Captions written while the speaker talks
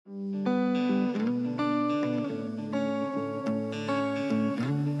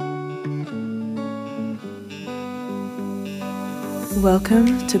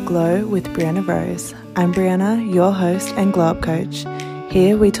Welcome to Glow with Brianna Rose. I'm Brianna, your host and glow up coach.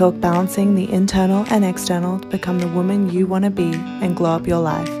 Here we talk balancing the internal and external to become the woman you want to be and glow up your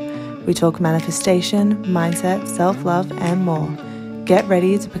life. We talk manifestation, mindset, self-love, and more. Get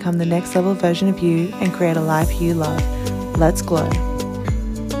ready to become the next level version of you and create a life you love. Let's glow.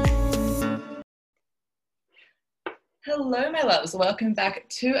 Hello, my loves. Welcome back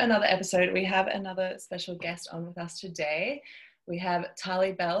to another episode. We have another special guest on with us today. We have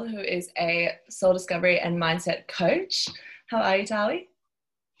Tali Bell, who is a soul discovery and mindset coach. How are you, Tali?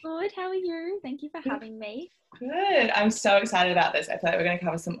 Good. How are you? Thank you for having me. Good. I'm so excited about this. I feel like we're going to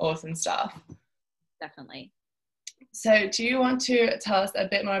cover some awesome stuff. Definitely. So do you want to tell us a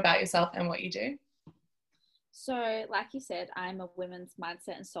bit more about yourself and what you do? So, like you said, I'm a women's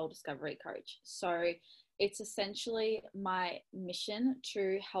mindset and soul discovery coach. So it's essentially my mission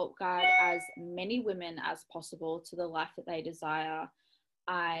to help guide as many women as possible to the life that they desire.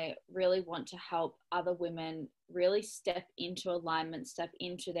 I really want to help other women really step into alignment, step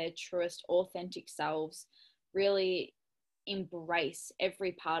into their truest, authentic selves, really embrace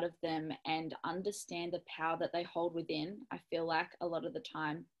every part of them and understand the power that they hold within. I feel like a lot of the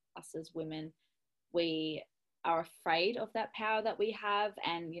time, us as women, we are afraid of that power that we have,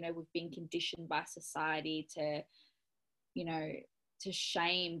 and we've been conditioned by society to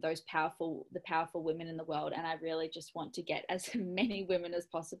shame the powerful women in the world. And I really just want to get as many women as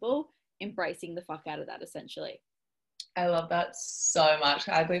possible embracing the fuck out of that, essentially. I love that so much.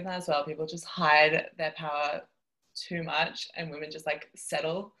 I believe that as well. People just hide their power too much and women just like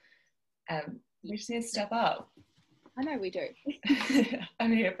settle, and we just need to step up. I know we do.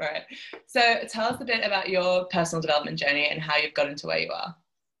 I'm here for it. So tell us a bit about your personal development journey and how you've gotten to where you are.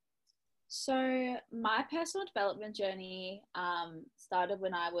 So my personal development journey started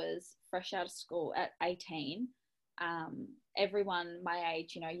when I was fresh out of school at 18. Everyone my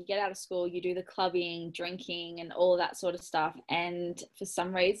age, you get out of school, you do the clubbing, drinking and all that sort of stuff. And for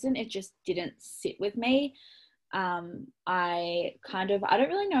some reason, it just didn't sit with me. I don't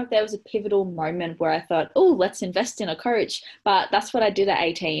really know if there was a pivotal moment where I thought, oh, let's invest in a coach, but that's what I did at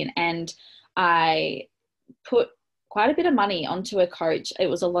 18. And I put quite a bit of money onto a coach. It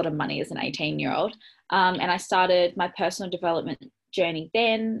was a lot of money as an 18-year-old. And I started my personal development journey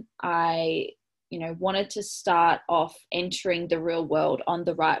then. I, wanted to start off entering the real world on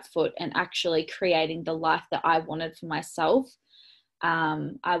the right foot and actually creating the life that I wanted for myself.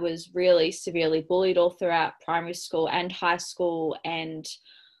 I was really severely bullied all throughout primary school and high school. And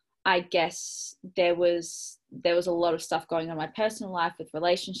I guess there was a lot of stuff going on in my personal life with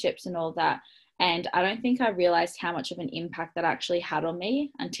relationships and all that. And I don't think I realized how much of an impact that actually had on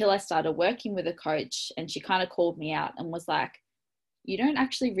me until I started working with a coach, and she kind of called me out and was like, you don't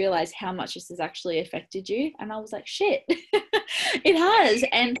actually realize how much this has actually affected you. And I was like, shit, it has.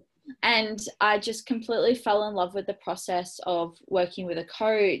 And I just completely fell in love with the process of working with a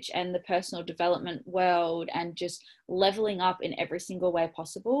coach and the personal development world and just leveling up in every single way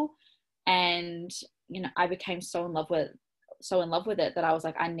possible. And, I became so in love with it that I was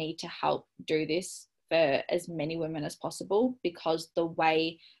like, I need to help do this for as many women as possible, because the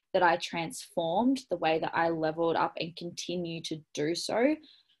way that I transformed, the way that I leveled up and continue to do so,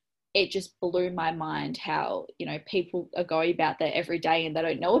 it just blew my mind how, people are going about that every day and they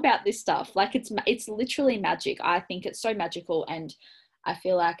don't know about this stuff. Like it's literally magic. I think it's so magical, and I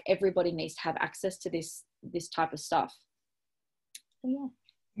feel like everybody needs to have access to this type of stuff. So, yeah.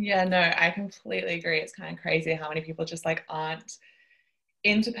 Yeah, no, I completely agree. It's kind of crazy how many people just like aren't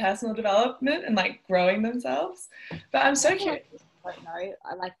into personal development and like growing themselves. But I'm so curious. I don't know.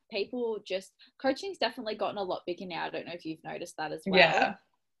 Like people just, coaching's definitely gotten a lot bigger now. I don't know if you've noticed that as well. Yeah.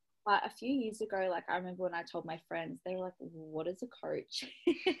 But a few years ago, like I remember when I told my friends, they were like, what is a coach?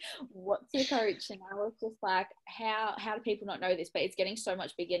 What's a coach? And I was just like, how do people not know this? But it's getting so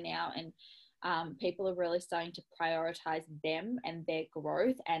much bigger now, and people are really starting to prioritize them and their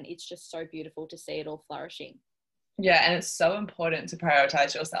growth, and it's just so beautiful to see it all flourishing. Yeah, and it's so important to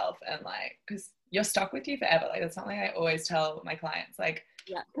prioritize yourself, and like, because you're stuck with you forever. Like that's something I always tell my clients, like,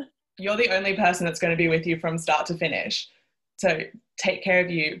 yeah, you're the only person that's going to be with you from start to finish. So take care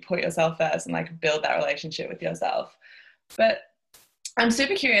of you, put yourself first, and like build that relationship with yourself. But I'm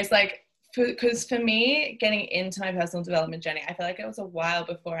super curious, like, because for me, getting into my personal development journey, I feel like it was a while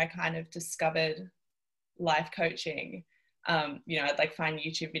before I kind of discovered life coaching. I'd like find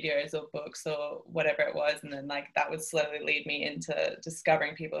YouTube videos or books or whatever it was, and then like that would slowly lead me into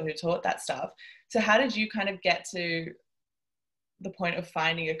discovering people who taught that stuff. So how did you kind of get to the point of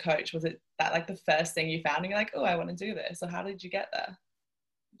finding a coach? Was it that like the first thing you found and you're like, oh, I want to do this? Or how did you get there?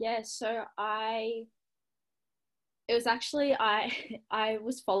 Yeah, so I It was actually, I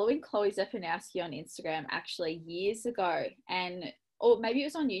was following Chloe Zepanowski on Instagram actually years ago, and or maybe it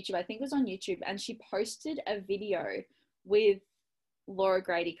was on YouTube. I think it was on YouTube, and she posted a video with Laura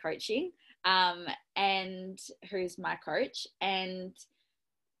Grady coaching, and who's my coach, and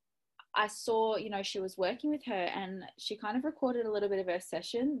I saw, you know, she was working with her, and she kind of recorded a little bit of her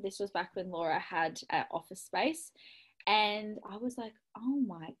session. This was back when Laura had an office space. And I was like, oh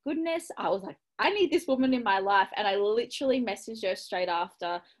my goodness. I was like, I need this woman in my life. And I literally messaged her straight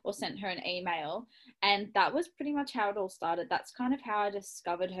after, or sent her an email. And that was pretty much how it all started. That's kind of how I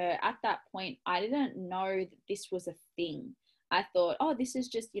discovered her. At that point, I didn't know that this was a thing. I thought, oh, this is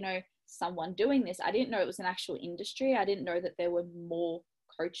just, you know, someone doing this. I didn't know it was an actual industry. I didn't know that there were more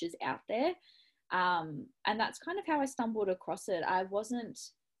coaches out there. And that's kind of how I stumbled across it. I wasn't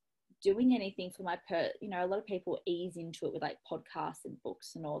doing anything for my you know, a lot of people ease into it with like podcasts and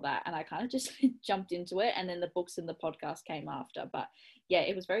books and all that, and I kind of just jumped into it, and then the books and the podcast came after. But yeah,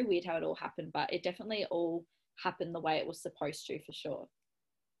 it was very weird how it all happened, but it definitely all happened the way it was supposed to, for sure.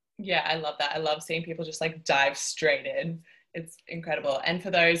 Yeah, I love that. I love seeing people just like dive straight in. It's incredible. And for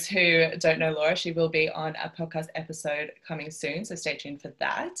those who don't know Laura, she will be on a podcast episode coming soon, so stay tuned for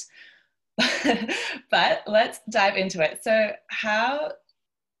that. But let's dive into it. So how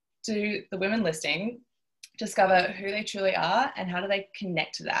do the women listening discover who they truly are, and how do they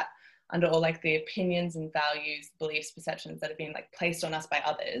connect to that under all like the opinions and values, beliefs, perceptions that have been like placed on us by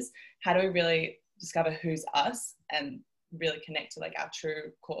others? How do we really discover who's us and really connect to like our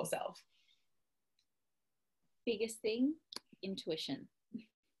true core self? Biggest thing, intuition.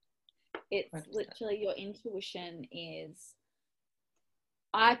 It's 100%. Literally your intuition is,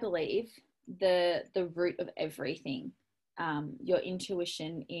 I believe, the root of everything. Your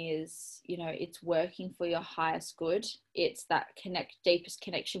intuition is, you know, it's working for your highest good. It's that deepest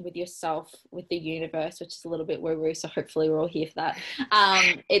connection with yourself, with the universe, which is a little bit woo-woo, so hopefully we're all here for that.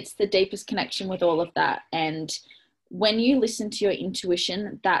 It's the deepest connection with all of that. And when you listen to your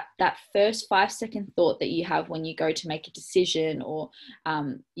intuition, that first 5-second thought that you have when you go to make a decision, or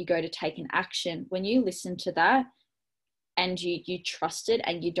you go to take an action, when you listen to that, and you trust it,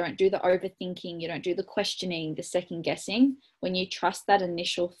 and you don't do the overthinking, you don't do the questioning, the second guessing, when you trust that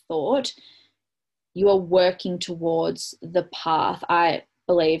initial thought, you are working towards the path. I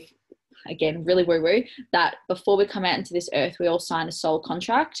believe, again, really woo-woo, that before we come out into this earth, we all sign a soul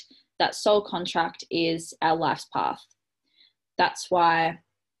contract. That soul contract is our life's path. That's why,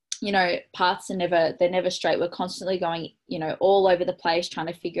 you know, paths are never straight. We're constantly going, you know, all over the place trying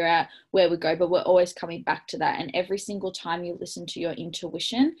to figure out where we go, but we're always coming back to that. And every single time you listen to your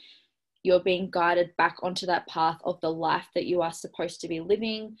intuition, you're being guided back onto that path of the life that you are supposed to be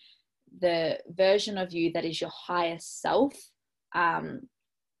living, the version of you that is your highest self.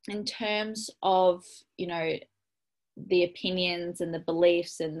 In terms of, you know, the opinions and the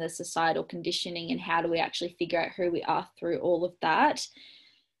beliefs and the societal conditioning, and how do we actually figure out who we are through all of that,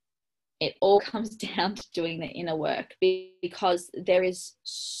 it all comes down to doing the inner work, because there is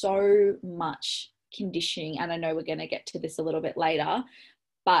so much conditioning. And I know we're going to get to this a little bit later,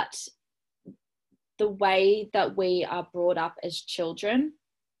 but the way that we are brought up as children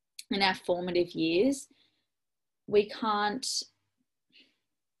in our formative years, we can't,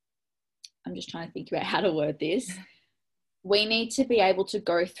 I'm just trying to think about how to word this. We need to be able to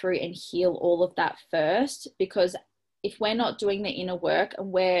go through and heal all of that first, because if we're not doing the inner work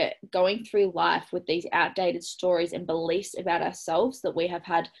and we're going through life with these outdated stories and beliefs about ourselves that we have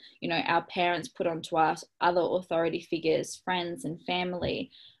had, you know, our parents put onto us, other authority figures, friends and family,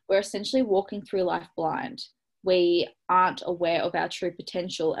 we're essentially walking through life blind. We aren't aware of our true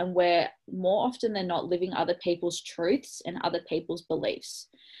potential, and we're more often than not living other people's truths and other people's beliefs.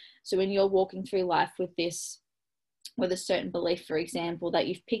 So when you're walking through life with a certain belief, for example, that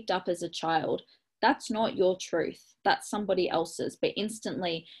you've picked up as a child, that's not your truth. That's somebody else's. But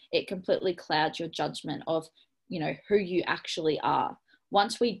instantly it completely clouds your judgment of, you know, who you actually are.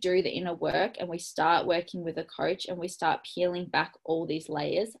 Once we do the inner work and we start working with a coach and we start peeling back all these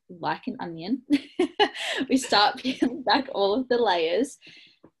layers like an onion, we start peeling back all of the layers,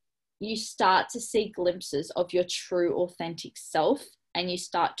 you start to see glimpses of your true authentic self. And you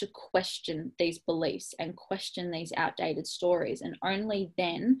start to question these beliefs and question these outdated stories. And only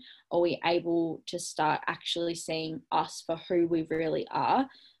then are we able to start actually seeing us for who we really are,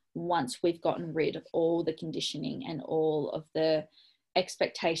 once we've gotten rid of all the conditioning and all of the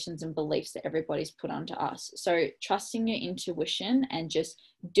expectations and beliefs that everybody's put onto us. So trusting your intuition and just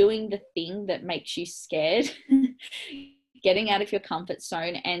doing the thing that makes you scared, getting out of your comfort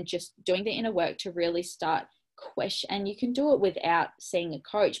zone and just doing the inner work to really start question, and you can do it without seeing a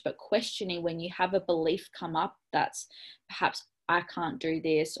coach, but questioning when you have a belief come up that's perhaps I can't do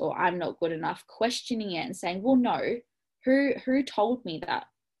this or I'm not good enough, questioning it and saying, well, no, who told me that?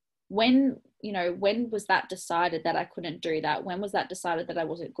 When was that decided that I couldn't do that? When was that decided that I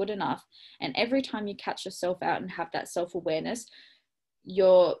wasn't good enough? And every time you catch yourself out and have that self-awareness,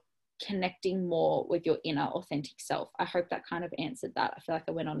 you're connecting more with your inner authentic self. I hope that kind of answered that. I feel like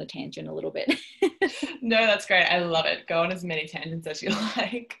I went on a tangent a little bit. No, that's great. I love it. Go on as many tangents as you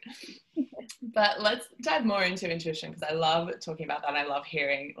like. But let's dive more into intuition, because I love talking about that. And I love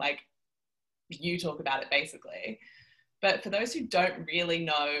hearing like you talk about it basically. But for those who don't really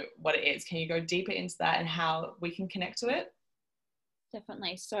know what it is, can you go deeper into that and how we can connect to it?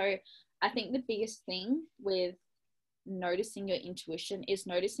 Definitely. So I think the biggest thing with noticing your intuition is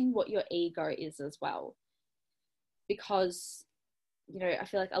noticing what your ego is as well. Because, I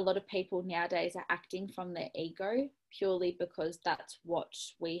feel like a lot of people nowadays are acting from their ego purely because that's what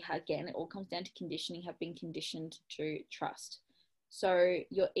we, again, it all comes down to conditioning, have been conditioned to trust. So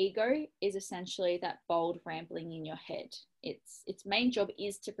your ego is essentially that bold rambling in your head. Its main job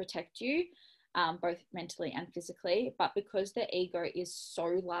is to protect you, both mentally and physically. But because the ego is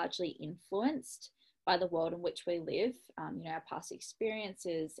so largely influenced by the world in which we live, our past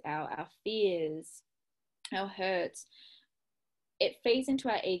experiences, our fears, our hurts, it feeds into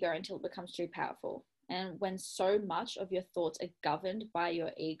our ego until it becomes too powerful. And when so much of your thoughts are governed by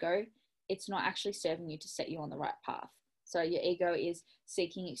your ego, it's not actually serving you to set you on the right path. So your ego is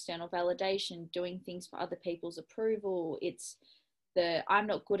seeking external validation, doing things for other people's approval. It's the I'm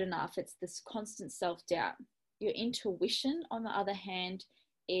not good enough. It's this constant self-doubt. Your intuition, on the other hand,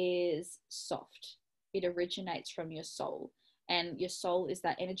 is soft. It originates from your soul. And your soul is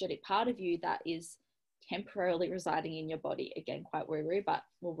that energetic part of you that is temporarily residing in your body. Again, quite woo-woo, but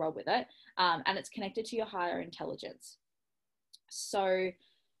we'll roll with it. And it's connected to your higher intelligence. So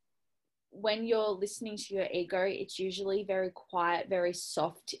when you're listening to your ego, it's usually very quiet, very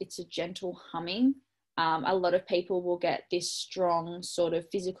soft. It's a gentle humming. A lot of people will get this strong sort of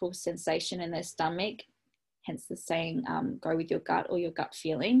physical sensation in their stomach, hence the saying, go with your gut or your gut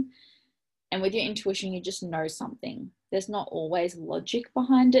feeling. And with your intuition, you just know something. There's not always logic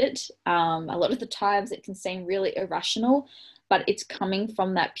behind it. A lot of the times it can seem really irrational, but it's coming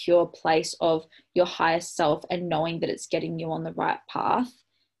from that pure place of your higher self and knowing that it's getting you on the right path.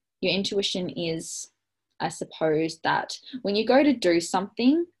 Your intuition is, I suppose, that when you go to do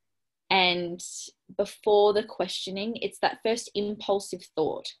something and before the questioning, it's that first impulsive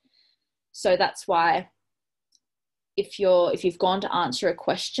thought. So that's why if you've gone to answer a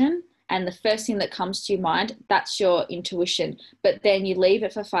question and the first thing that comes to your mind, that's your intuition. But then you leave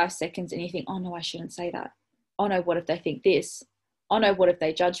it for 5 seconds and you think, oh no, I shouldn't say that. Oh no, what if they think this? Oh no, what if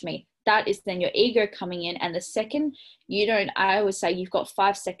they judge me? That is then your ego coming in. And the second I always say you've got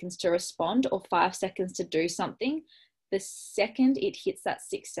 5 seconds to respond or 5 seconds to do something. The second it hits that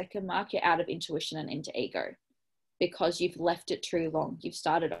 6-second mark, you're out of intuition and into ego because you've left it too long. You've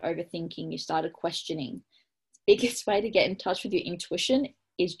started overthinking, you started questioning. The biggest way to get in touch with your intuition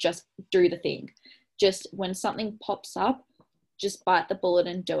is just do the thing. Just when something pops up, just bite the bullet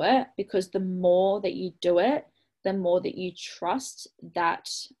and do it, because the more that you do it, the more that you trust that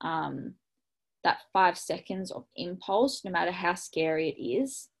 5 seconds of impulse, no matter how scary it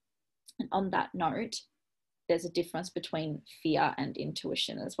is. And on that note, there's a difference between fear and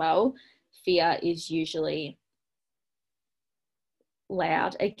intuition as well. Fear is usually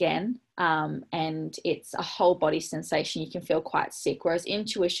loud again, and it's a whole body sensation. You can feel quite sick, whereas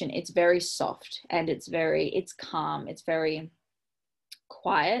intuition, it's very soft and it's calm, it's very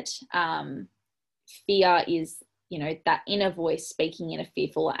quiet. Fear is that inner voice speaking in a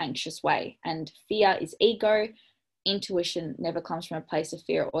fearful or anxious way, and fear is ego. Intuition never comes from a place of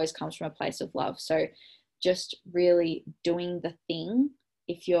fear, it always comes from a place of love. So just really doing the thing.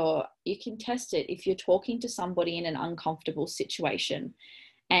 You can test it if you're talking to somebody in an uncomfortable situation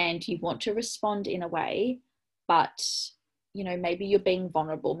and you want to respond in a way, but maybe you're being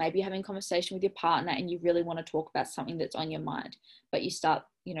vulnerable, maybe you're having a conversation with your partner and you really want to talk about something that's on your mind, but you start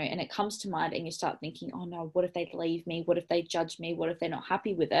and it comes to mind and you start thinking, oh no, what if they leave me, what if they judge me, what if they're not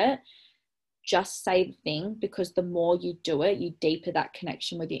happy with it? Just say the thing, because the more you do it, you deepen that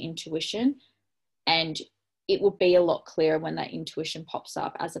connection with your intuition, and it will be a lot clearer when that intuition pops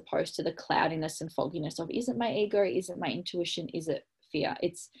up, as opposed to the cloudiness and fogginess of, is it my ego? Is it my intuition? Is it fear?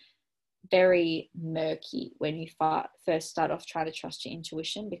 It's very murky when you first start off trying to trust your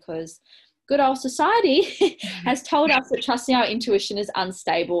intuition, because good old society has told us that trusting our intuition is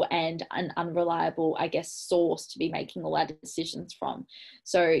unstable and an unreliable, I guess, source to be making all our decisions from.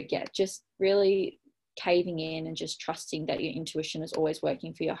 So yeah, just really caving in and just trusting that your intuition is always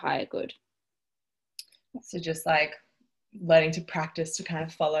working for your higher good. So just like learning to practice to kind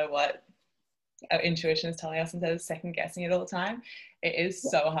of follow what our intuition is telling us instead of second guessing it all the time. It is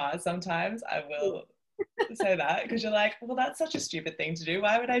so hard sometimes, I will say that, because you're like, well, that's such a stupid thing to do,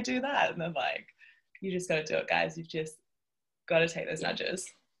 why would I do that? And then like, you just got to do it, guys. You've just got to take those nudges.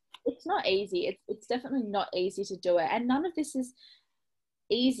 It's not easy. It's definitely not easy to do it, and none of this is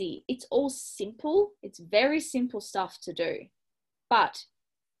easy. It's all simple. It's very simple stuff to do, but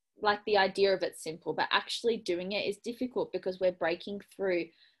like the idea of it's simple, but actually doing it is difficult because we're breaking through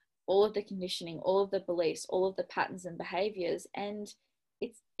all of the conditioning, all of the beliefs, all of the patterns and behaviors, and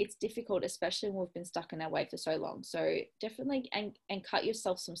it's difficult, especially when we've been stuck in our way for so long. So definitely, and cut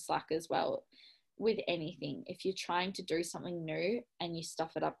yourself some slack as well with anything. If you're trying to do something new and you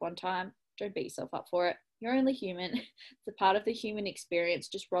stuff it up one time, don't beat yourself up for it. You're only human. It's a part of the human experience.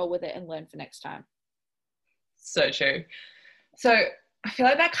 Just roll with it and learn for next time. So true. So I feel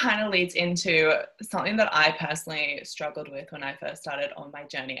like that kind of leads into something that I personally struggled with when I first started on my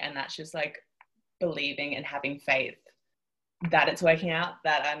journey, and that's just like believing and having faith that it's working out,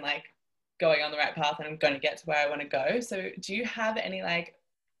 that I'm like going on the right path and I'm going to get to where I want to go. So do you have any like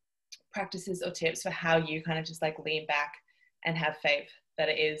practices or tips for how you kind of just like lean back and have faith that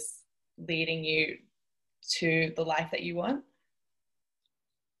it is leading you to the life that you want?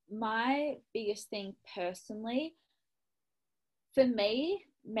 My biggest thing personally, for me,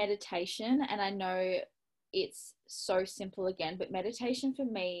 meditation, and I know it's so simple again, but meditation for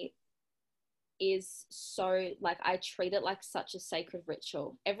me is so, like, I treat it like such a sacred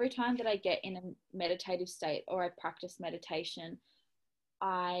ritual. Every time that I get in a meditative state or I practice meditation,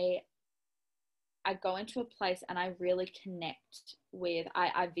 I go into a place and I really connect with,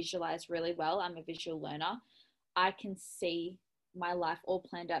 I visualize really well. I'm a visual learner. I can see my life all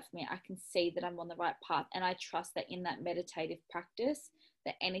planned out for me. I can see that I'm on the right path, and I trust that in that meditative practice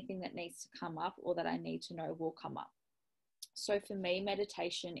that anything that needs to come up or that I need to know will come up. So for me,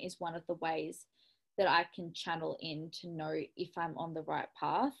 meditation is one of the ways that I can channel in to know if I'm on the right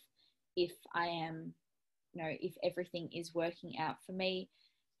path, if I am, if everything is working out for me.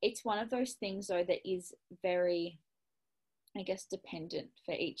 It's one of those things though that is very, I guess, dependent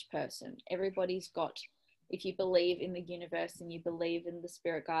for each person. Everybody's got, if you believe in the universe and you believe in the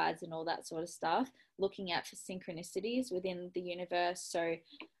spirit guides and all that sort of stuff, looking out for synchronicities within the universe. So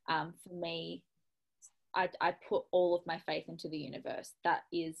for me, I put all of my faith into the universe. That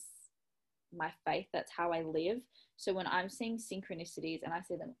is my faith. That's how I live. So when I'm seeing synchronicities, and I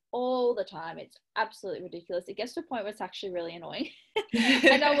see them all the time, it's absolutely ridiculous. It gets to a point where it's actually really annoying.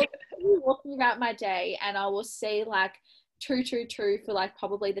 And I will be walking about my day and I will see like 222 for like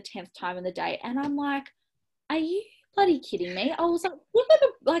probably the 10th time in the day. And I'm like, are you bloody kidding me? I was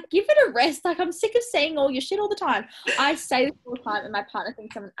like, give it a rest. Like, I'm sick of seeing all your shit all the time. I say this all the time and my partner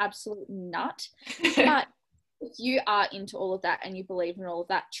thinks I'm an absolute nut. But if you are into all of that and you believe in all of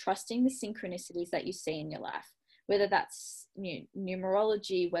that, trusting the synchronicities that you see in your life, whether that's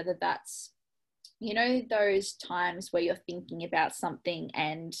numerology, whether that's, those times where you're thinking about something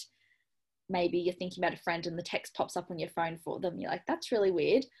and maybe you're thinking about a friend and the text pops up on your phone for them. You're like, that's really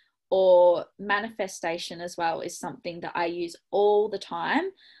weird. Or manifestation as well is something that I use all the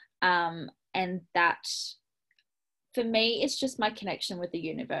time. And that, for me, it's just my connection with the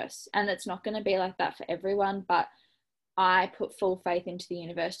universe. And it's not going to be like that for everyone, but I put full faith into the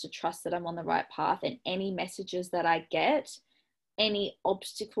universe to trust that I'm on the right path. And any messages that I get, any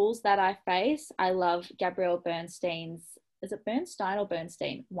obstacles that I face, I love Gabrielle Bernstein's, is it Bernstein or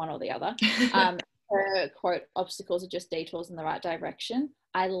Bernstein? One or the other. Her quote, obstacles are just detours in the right direction.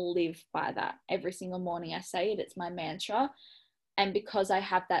 I live by that. Every single morning I say it. It's my mantra. And because I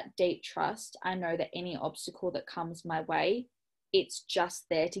have that deep trust, I know that any obstacle that comes my way, it's just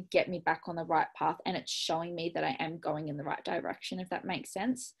there to get me back on the right path. And it's showing me that I am going in the right direction, if that makes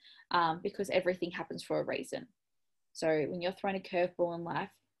sense, because everything happens for a reason. So when you're thrown a curveball in life,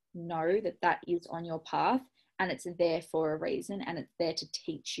 know that that is on your path. And it's there for a reason, and it's there to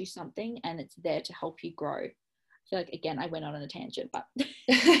teach you something, and it's there to help you grow. I feel like, again, I went on a tangent, but.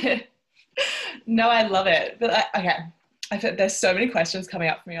 No, I love it. But okay, I feel there's so many questions coming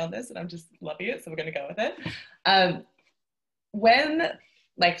up for me on this, and I'm just loving it. So we're going to go with it. When,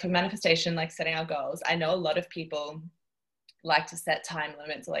 like, for manifestation, like setting our goals, I know a lot of people like to set time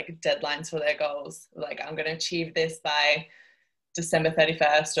limits or like deadlines for their goals. Like, I'm going to achieve this by December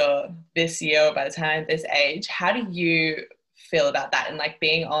 31st or this year or by the time this age. How do you feel about that? And like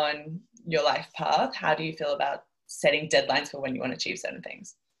being on your life path, how do you feel about setting deadlines for when you want to achieve certain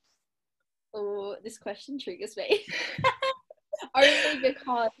things? Oh, this question triggers me. Only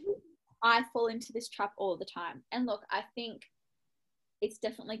because I fall into this trap all the time. And look, I think it's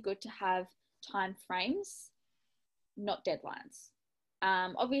definitely good to have time frames, not deadlines.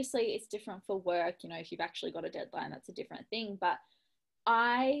 Obviously, it's different for work. You know, if you've actually got a deadline, that's a different thing. But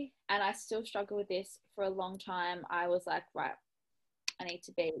I still struggle with this for a long time. I was like, right, I need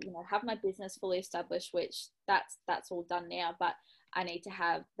to be, you know, have my business fully established, which that's all done now. But I need to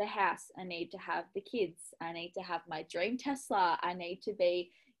have the house. I need to have the kids. I need to have my dream Tesla. I need to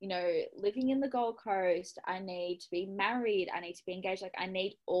be, you know, living in the Gold Coast. I need to be married. I need to be engaged. Like, I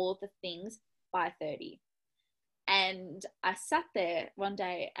need all of the things by 30. And I sat there one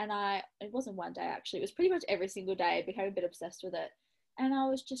day, and it wasn't one day actually, it was pretty much every single day. I became a bit obsessed with it. And I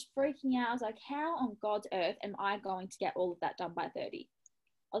was just freaking out. I was like, how on God's earth am I going to get all of that done by 30?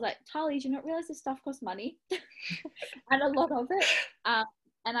 I was like, Tali, do you not realize this stuff costs money? And a lot of it.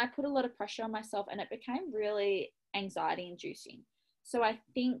 And I put a lot of pressure on myself, and it became really anxiety inducing. So I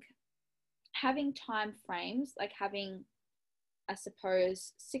think having time frames, like having, I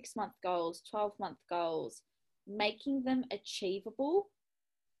suppose, 6-month goals, 12-month goals, making them achievable,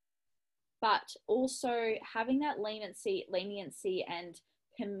 but also having that leniency and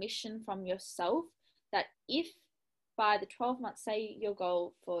permission from yourself that if by the 12 months, say your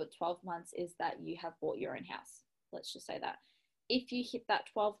goal for 12 months is that you have bought your own house, let's just say that. If you hit that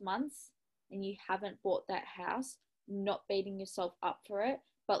 12 months and you haven't bought that house, not beating yourself up for it,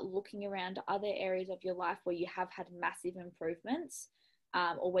 but looking around other areas of your life where you have had massive improvements,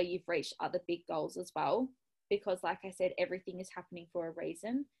 or where you've reached other big goals as well. Because like I said, everything is happening for a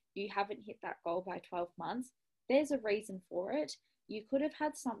reason. You haven't hit that goal by 12 months. There's a reason for it. You could have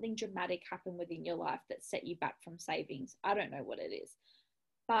had something dramatic happen within your life that set you back from savings. I don't know what it is.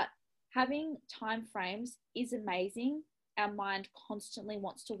 But having time frames is amazing. Our mind constantly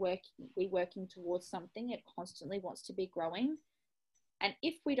wants to be working towards something. It constantly wants to be growing. And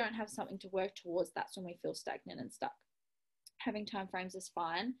if we don't have something to work towards, that's when we feel stagnant and stuck. Having time frames is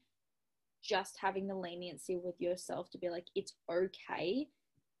fine. Just having the leniency with yourself to be like, it's okay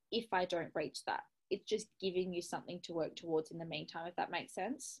if I don't reach that. It's just giving you something to work towards in the meantime, if that makes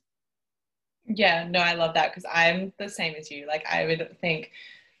sense. Yeah, no, I love that, because I'm the same as you. Like, I would think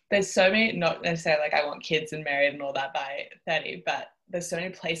there's so many, not necessarily like I want kids and married and all that by 30, but there's so many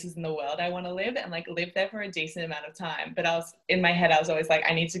places in the world I want to live and like live there for a decent amount of time. But in my head, I was always like,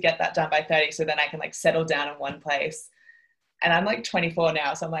 I need to get that done by 30 so then I can like settle down in one place. And I'm like 24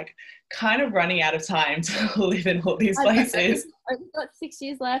 now, so I'm like kind of running out of time to live in all these places. I've got 6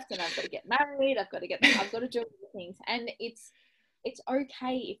 years left, and I've got to get married. I've got to do all the things, and it's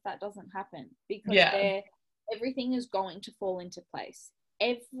okay if that doesn't happen, because everything is going to fall into place.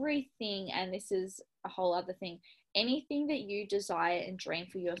 Everything, and this is a whole other thing. Anything that you desire and dream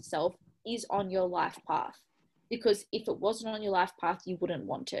for yourself is on your life path, because if it wasn't on your life path, you wouldn't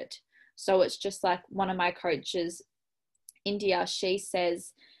want it. So it's just like one of my coaches, India, she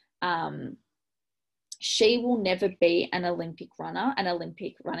says she will never be an Olympic runner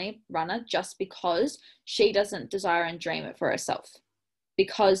just because she doesn't desire and dream it for herself.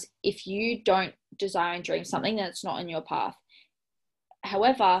 Because if you don't desire and dream something, then it's not on your path.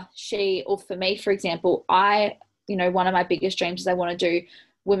 However, for me, for example, one of my biggest dreams is I want to do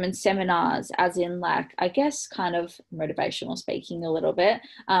women's seminars, as in like, I guess kind of motivational speaking a little bit,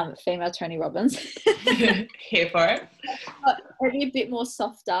 female Tony Robbins. Here for it. Maybe a bit more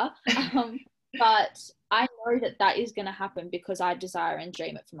softer. But I know that is going to happen because I desire and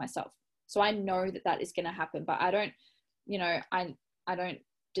dream it for myself. So I know that is going to happen, but I don't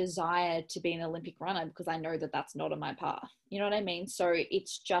desire to be an Olympic runner because I know that that's not on my path. You know what I mean? So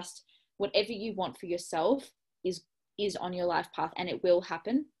it's just whatever you want for yourself is on your life path, and it will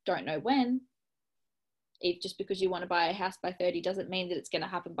happen. Don't know when. Just because you want to buy a house by 30 doesn't mean that it's going to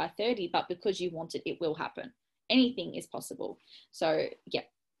happen by 30, but because you want it, it will happen. Anything is possible. So yeah.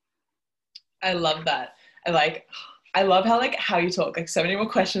 I love that. I love how you talk. Like, so many more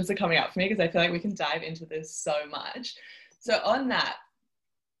questions are coming up for me, because I feel like we can dive into this so much. So on that,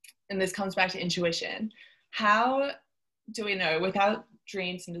 and this comes back to intuition, how do we know without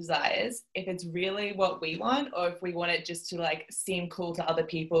dreams and desires if it's really what we want, or if we want it just to like seem cool to other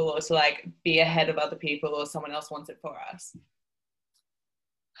people, or to like be ahead of other people, or someone else wants it for us?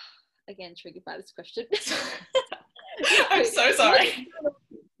 Again, triggered by this question. I'm so sorry.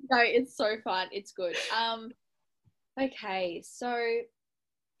 No, it's so fun. It's good. Okay, so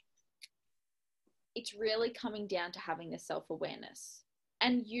it's really coming down to having the self-awareness.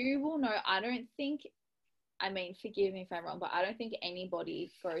 And you will know, forgive me if I'm wrong, but I don't think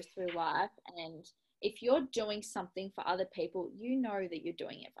anybody goes through life, and if you're doing something for other people, you know that you're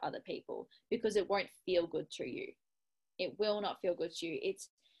doing it for other people, because it won't feel good to you. It will not feel good to you.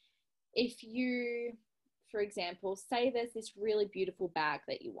 if you, for example, say there's this really beautiful bag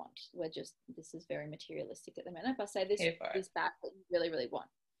that you want. This is very materialistic at the minute, but say this bag that you really, really want.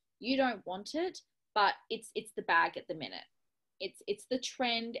 You don't want it, but it's the bag at the minute. It's the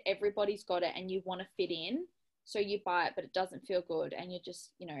trend, everybody's got it, and you want to fit in. So you buy it, but it doesn't feel good. And you're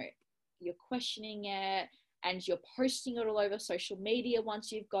just, you're questioning it, and you're posting it all over social media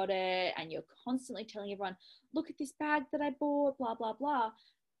once you've got it. And you're constantly telling everyone, look at this bag that I bought, blah, blah, blah.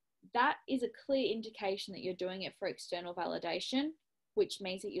 That is a clear indication that you're doing it for external validation, which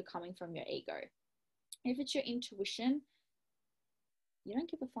means that you're coming from your ego. If it's your intuition, you don't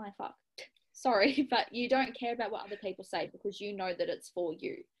give a flying fuck. Sorry, but you don't care about what other people say because you know that it's for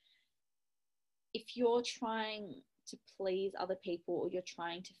you. If you're trying to please other people or you're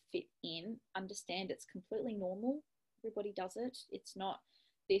trying to fit in, understand it's completely normal. Everybody does it. It's not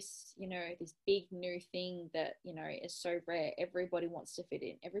this, this big new thing that, is so rare. Everybody wants to fit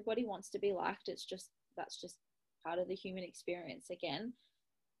in. Everybody wants to be liked. That's just part of the human experience again.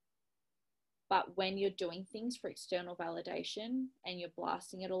 But when you're doing things for external validation and you're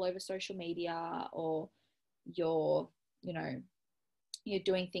blasting it all over social media, or you're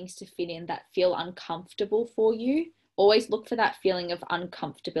doing things to fit in that feel uncomfortable for you, always look for that feeling of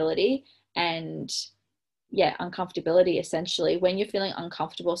uncomfortability. And uncomfortability, essentially, when you're feeling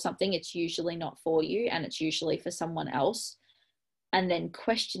uncomfortable with something, it's usually not for you and it's usually for someone else. And then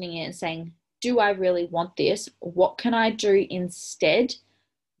questioning it and saying, do I really want this? What can I do instead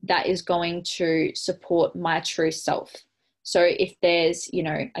that is going to support my true self? So if there's,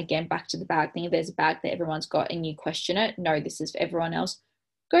 again, back to the bag thing, if there's a bag that everyone's got and you question it, no, this is for everyone else,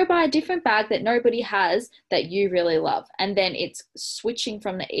 go buy a different bag that nobody has that you really love. And then it's switching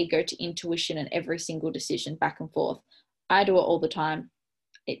from the ego to intuition in every single decision, back and forth. I do it all the time.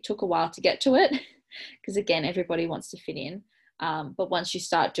 It took a while to get to it because, again, everybody wants to fit in. But once you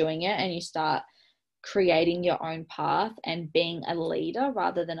start doing it and you start creating your own path and being a leader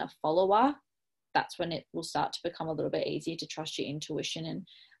rather than a follower, that's when it will start to become a little bit easier to trust your intuition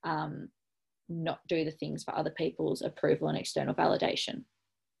and not do the things for other people's approval and external validation.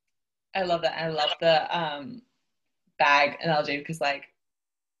 I love that. I love the bag analogy because,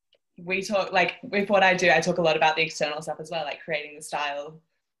 we talk, with what I do, I talk a lot about the external stuff as well, creating the style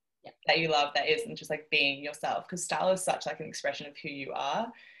that you love that isn't just being yourself, because style is such an expression of who you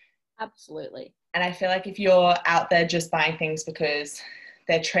are. Absolutely. And I feel like if you're out there just buying things because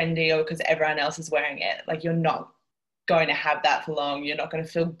they're trendy or because everyone else is wearing it, you're not going to have that for long. You're not going to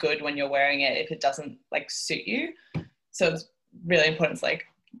feel good when you're wearing it if it doesn't suit you. So it's really important to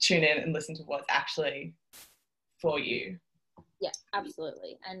tune in and listen to what's actually for you. Yeah,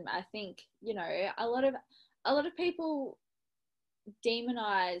 absolutely. And I think, a lot of people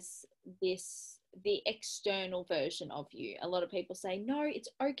demonize the external version of you. A lot of people say, no, it's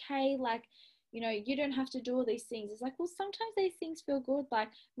okay, you don't have to do all these things. It's well, sometimes these things feel good.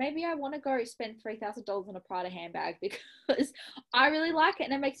 Maybe I want to go spend $3,000 on a Prada handbag because I really like it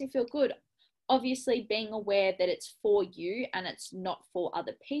and it makes me feel good. Obviously, being aware that it's for you and it's not for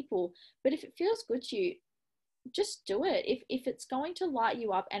other people. But if it feels good to you, just do it. If it's going to light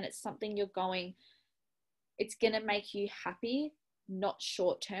you up and it's something it's going to make you happy, not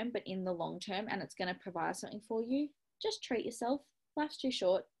short term, but in the long term, and it's going to provide something for you, just treat yourself. Life's too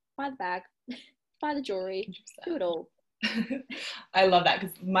short. Buy the bag, buy the jewelry, 100%. Do it all. I love that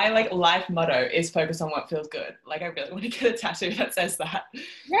because my life motto is focus on what feels good. I really want to get a tattoo that says that.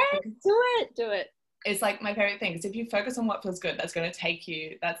 Yeah, do it. It's my favorite thing, because if you focus on what feels good, that's going to take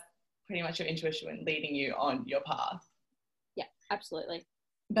you, that's pretty much your intuition leading you on your path. Yeah, absolutely.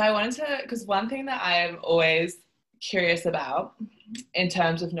 But I wanted to, because one thing that I'm always curious about in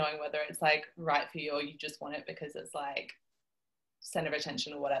terms of knowing whether it's right for you or you just want it because it's center of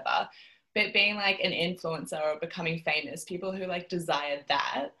attention or whatever, but being an influencer or becoming famous, people who desire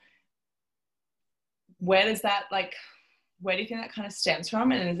that, where does that where do you think that kind of stems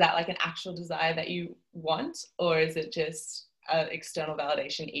from? And is that an actual desire that you want, or is it just an external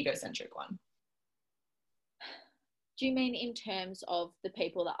validation egocentric one? Do you mean in terms of the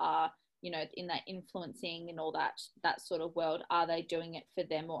people that are in that influencing and all that sort of world? Are they doing it for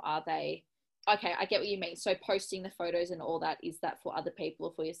them, or are they, okay, I get what you mean. So posting the photos and all that, is that for other people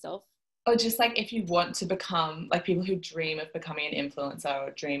or for yourself? Or just if you want to become people who dream of becoming an influencer or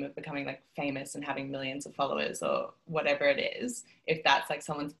dream of becoming famous and having millions of followers or whatever it is, if that's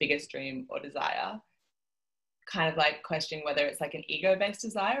someone's biggest dream or desire, kind of questioning whether it's an ego-based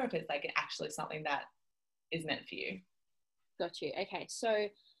desire or if it's actually something that is meant for you. Got you. Okay, so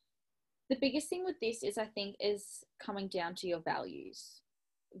the biggest thing with this is, I think, is coming down to your values.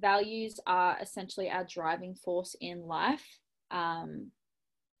 Values are essentially our driving force in life.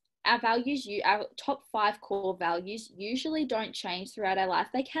 our values, our top 5 core values usually don't change throughout our life.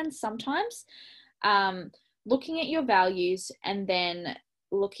 They can sometimes. Looking at your values and then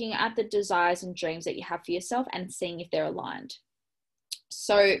looking at the desires and dreams that you have for yourself and seeing if they're aligned.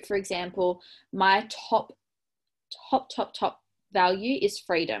 So, for example, my top value is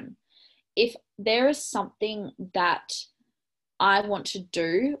freedom. If there is something that I want to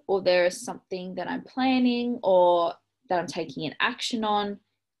do, or there is something that I'm planning or that I'm taking an action on,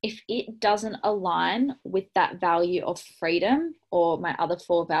 if it doesn't align with that value of freedom or my other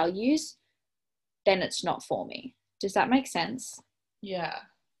 4 values, then it's not for me. Does that make sense? Yeah.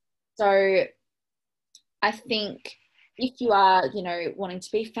 So I think if you are, wanting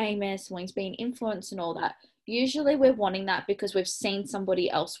to be famous, wanting to be an influencer and all that, usually we're wanting that because we've seen somebody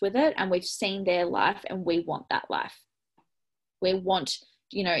else with it and we've seen their life and we want that life. We want,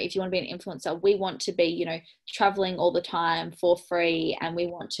 if you want to be an influencer, we want to be, traveling all the time for free, and we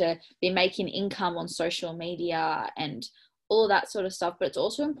want to be making income on social media and all of that sort of stuff. But it's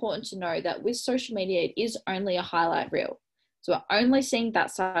also important to know that with social media, it is only a highlight reel. So we're only seeing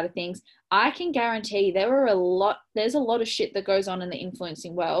that side of things. I can guarantee there's a lot of shit that goes on in the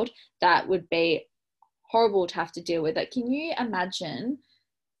influencing world that would be horrible to have to deal with it. Can you imagine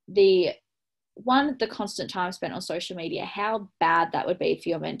the constant time spent on social media, how bad that would be for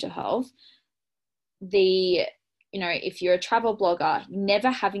your mental health? If you're a travel blogger,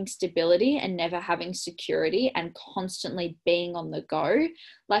 never having stability and never having security and constantly being on the go.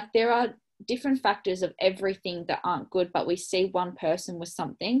 Like, there are different factors of everything that aren't good, but we see one person with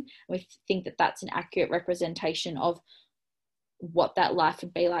something, we think that that's an accurate representation of what that life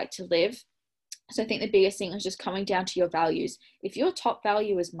would be like to live. So I think the biggest thing is just coming down to your values. If your top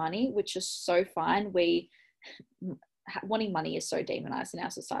value is money, which is so fine, wanting money is so demonized in our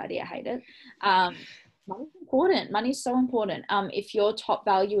society. I hate it. Money's important. Money's so important. If your top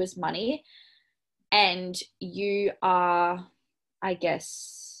value is money and you are, I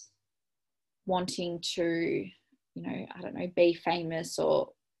guess, wanting to, be famous or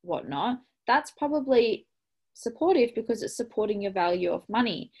whatnot, that's probably supportive because it's supporting your value of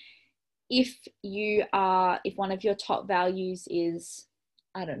money. If one of your top values is,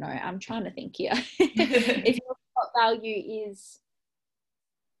 I don't know, I'm trying to think here. If your top value is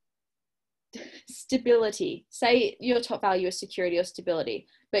stability, say your top value is security or stability,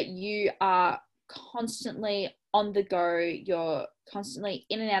 but you are constantly on the go, you're constantly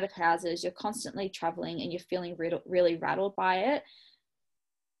in and out of houses, you're constantly traveling and you're feeling really rattled by it,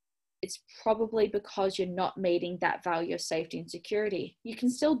 it's probably because you're not meeting that value of safety and security. You can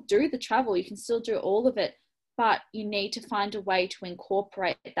still do the travel, you can still do all of it, but you need to find a way to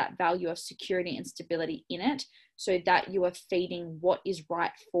incorporate that value of security and stability in it so that you are feeding what is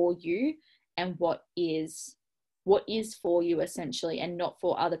right for you and what is for you, essentially, and not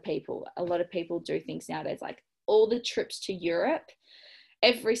for other people. A lot of people do things nowadays, like all the trips to Europe.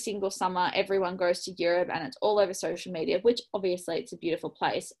 Every single summer, everyone goes to Europe and it's all over social media, which obviously it's a beautiful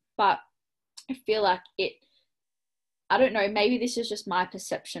place. But I feel like I don't know, maybe this is just my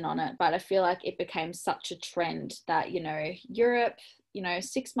perception on it, but I feel like it became such a trend that, Europe,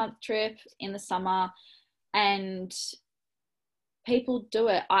 6-month trip in the summer, and people do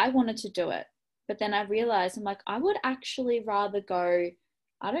it. I wanted to do it. But then I realized, I'm like, I would actually rather go,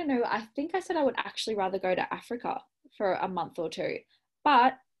 I don't know, I think I said I would actually rather go to Africa for a month or 2.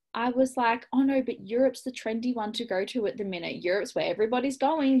 But I was like, oh no, but Europe's the trendy one to go to at the minute. Europe's where everybody's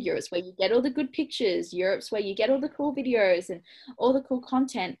going. Europe's where you get all the good pictures. Europe's where you get all the cool videos and all the cool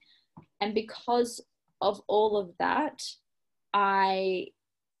content. And because of all of that, I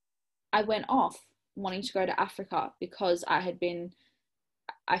went off wanting to go to Africa because I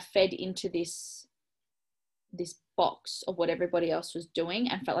fed into this box of what everybody else was doing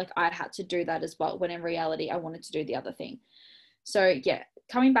and felt like I had to do that as well, when in reality I wanted to do the other thing. So yeah,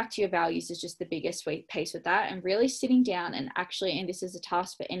 coming back to your values is just the biggest piece with that, and really sitting down and actually, and this is a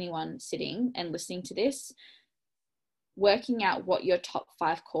task for anyone sitting and listening to this, working out what your top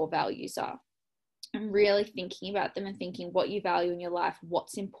 5 core values are and really thinking about them and thinking what you value in your life,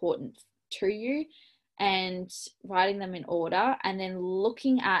 what's important to you, and writing them in order, and then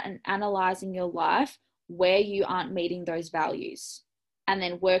looking at and analyzing your life where you aren't meeting those values, and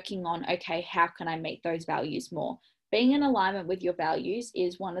then working on, okay, how can I meet those values more? Being in alignment with your values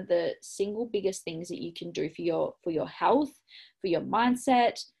is one of the single biggest things that you can do for your health, for your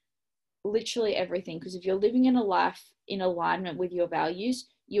mindset, literally everything. Because if you're living in a life in alignment with your values,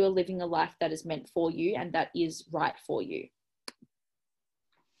 you are living a life that is meant for you and that is right for you.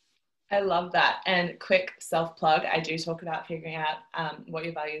 I love that. And quick self-plug, I do talk about figuring out what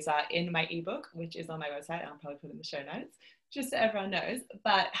your values are in my ebook, which is on my website. I'll probably put it in the show notes. just so everyone knows.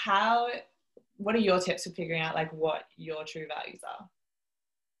 But what are your tips for figuring out like what your true values are?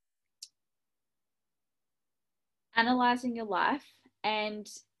 Analyzing your life, and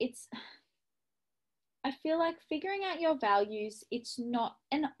I feel like figuring out your values, it's not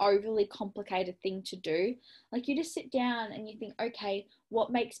an overly complicated thing to do. Like you just sit down and you think, okay,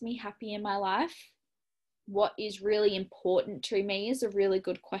 what makes me happy in my life? What is really important to me is a really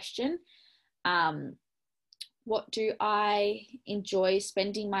good question. What do I enjoy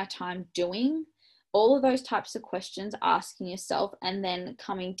spending my time doing? All of those types of questions, asking yourself, and then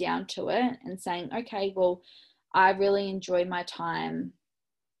coming down to it and saying, okay, well, I really enjoy my time,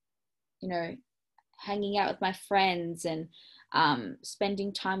 hanging out with my friends and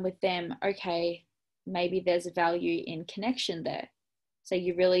spending time with them. Okay, maybe there's a value in connection there. So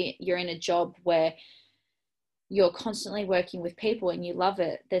you're in a job where you're constantly working with people and you love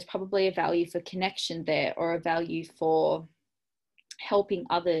it. There's probably a value for connection there, or a value for helping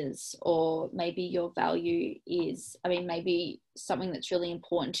others, or maybe your value is, maybe something that's really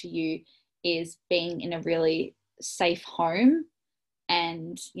important to you is being in a really safe home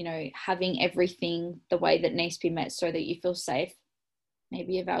and, having everything the way that needs to be met so that you feel safe.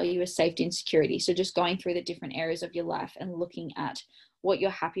 Maybe a value is safety and security. So just going through the different areas of your life and looking at what you're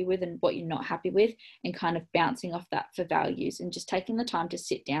happy with and what you're not happy with, and kind of bouncing off that for values, and just taking the time to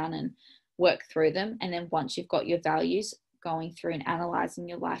sit down and work through them. And then once you've got your values, going through and analyzing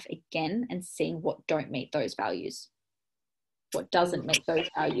your life again and seeing what don't meet those values, what doesn't meet those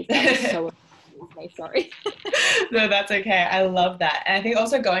values. So sorry. No, that's okay. I love that. And I think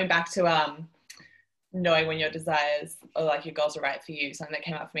also going back to knowing when your desires or like your goals are right for you, something that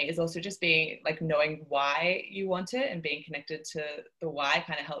came up for me is also just being like knowing why you want it, and being connected to the why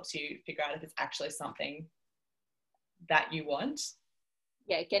kind of helps you figure out if it's actually something that you want.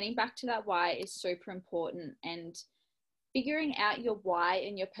 Yeah, getting back to that why is super important, and figuring out your why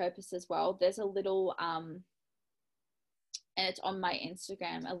and your purpose as well. There's a little and it's on my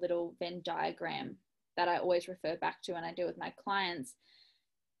Instagram, a little Venn diagram that I always refer back to when I do with my clients.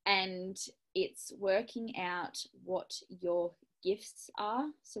 And it's working out what your gifts are,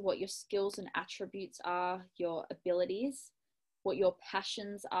 so what your skills and attributes are, your abilities, what your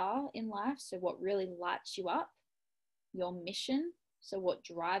passions are in life, so what really lights you up, your mission, so what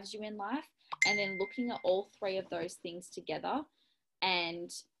drives you in life, and then looking at all three of those things together and,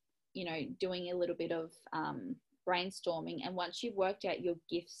 doing a little bit of brainstorming. And once you've worked out your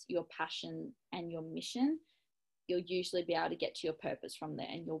gifts, your passion, and your mission, you'll usually be able to get to your purpose from there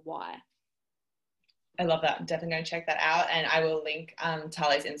and your why. I love that. I'm definitely going to check that out. And I will link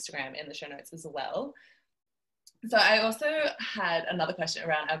Tali's Instagram in the show notes as well. So I also had another question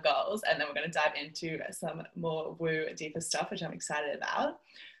around our goals, and then we're going to dive into some more woo deeper stuff, which I'm excited about.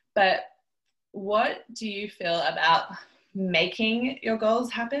 But what do you feel about making your goals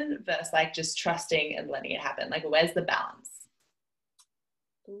happen versus like just trusting and letting it happen? Like, where's the balance?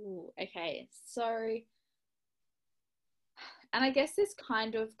 Ooh, okay. So, and I guess this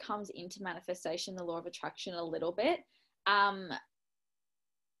kind of comes into manifestation, the law of attraction, a little bit.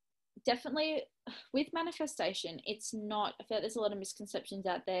 Definitely with manifestation, it's not, I feel like there's a lot of misconceptions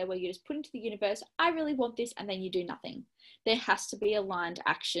out there where you just put into the universe, I really want this, and then you do nothing. There has to be aligned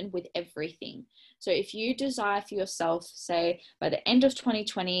action with everything. So if you desire for yourself, say by the end of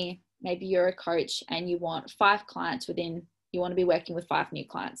 2020, maybe you're a coach and you want 5 clients you want to be working with 5 new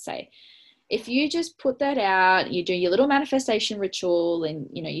clients, say. If you just put that out, you do your little manifestation ritual and,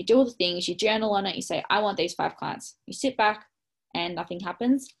 you do all the things, you journal on it, you say, I want these 5 clients. You sit back and nothing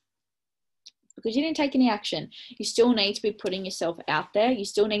happens because you didn't take any action. You still need to be putting yourself out there. You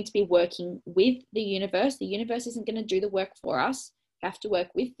still need to be working with the universe. The universe isn't going to do the work for us. You have to work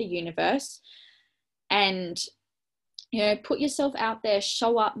with the universe and, put yourself out there,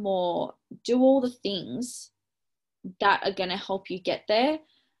 show up more, do all the things that are going to help you get there.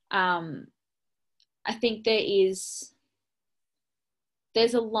 I think there's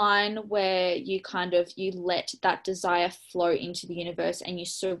a line where you let that desire flow into the universe and you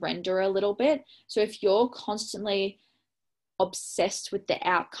surrender a little bit. So if you're constantly obsessed with the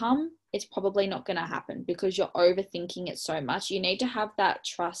outcome, it's probably not going to happen because you're overthinking it so much. You need to have that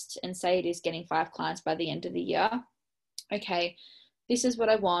trust and say it is getting 5 clients by the end of the year. Okay, this is what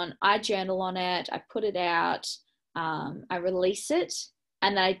I want. I journal on it. I put it out. I release it.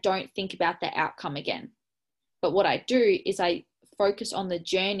 And then I don't think about the outcome again. But what I do is I focus on the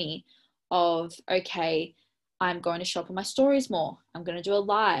journey of, okay, I'm going to show up on my stories more. I'm going to do a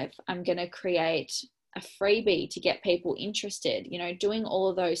live. I'm going to create a freebie to get people interested, doing all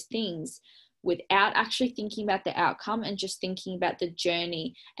of those things without actually thinking about the outcome and just thinking about the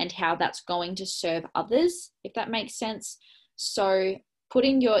journey and how that's going to serve others, if that makes sense. So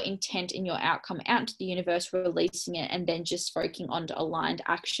putting your intent and your outcome out into the universe, releasing it, and then just focusing on aligned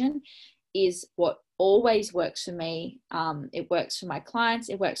action is what always works for me. It works for my clients,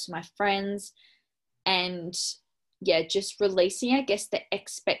 it works for my friends. And yeah, just releasing, I guess, the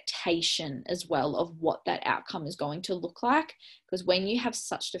expectation as well of what that outcome is going to look like. Because when you have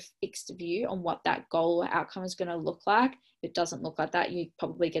such a fixed view on what that goal or outcome is going to look like, if it doesn't look like that, you're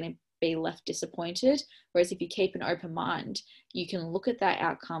probably going to be left disappointed. Whereas if you keep an open mind, you can look at that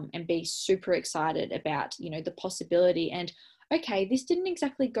outcome and be super excited about, you know, the possibility. And okay, this didn't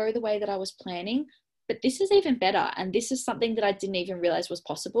exactly go the way that I was planning, but this is even better. And this is something that I didn't even realize was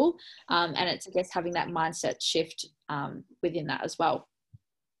possible. And it's, I guess, having that mindset shift within that as well.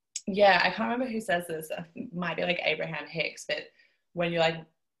 Yeah, I can't remember who says this. It might be like Abraham Hicks, but when you're like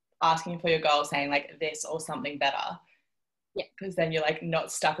asking for your goal, saying like this or something better, yeah, because then you're like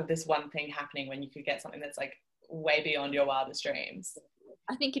not stuck with this one thing happening when you could get something that's like way beyond your wildest dreams.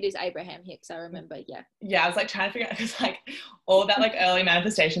 I think it is Abraham Hicks, I remember. Yeah, I was like trying to figure out, because like all that like early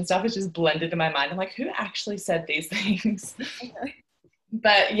manifestation stuff is just blended in my mind. I'm like, who actually said these things?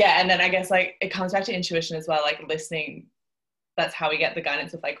 But yeah, and then I guess like it comes back to intuition as well, like listening. That's how we get the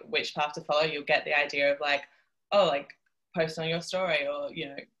guidance of like which path to follow. You'll get the idea of like, oh, like post on your story, or, you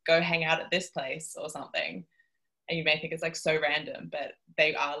know, go hang out at this place or something. And you may think it's like so random, but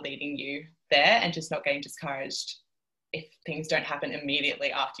they are leading you there, and just not getting discouraged if things don't happen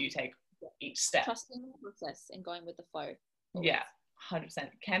immediately after you take each step. Trusting the process and going with the flow. Yeah, 100%.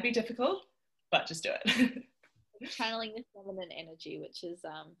 Can be difficult, but just do it. Channeling the feminine energy, which is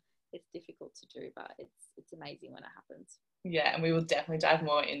it's difficult to do, but it's amazing when it happens. Yeah, and we will definitely dive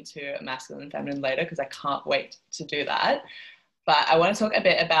more into masculine and feminine later, because I can't wait to do that. But I want to talk a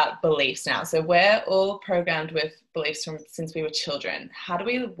bit about beliefs now. So we're all programmed with beliefs from since we were children. How do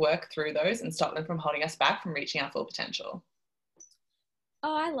we work through those and stop them from holding us back from reaching our full potential?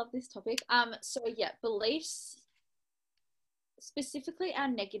 Oh, I love this topic. So yeah, beliefs, specifically our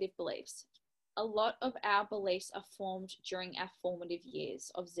negative beliefs. A lot of our beliefs are formed during our formative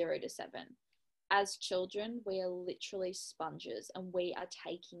years of 0 to 7. As children, we are literally sponges, and we are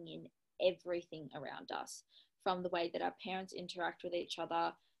taking in everything around us, from the way that our parents interact with each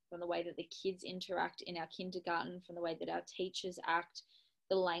other, from the way that the kids interact in our kindergarten, from the way that our teachers act,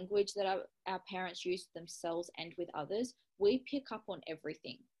 the language that our parents use themselves and with others. We pick up on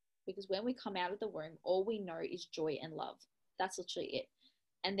everything, because when we come out of the womb, all we know is joy and love. That's literally it.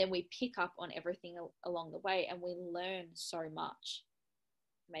 And then we pick up on everything along the way, and we learn so much.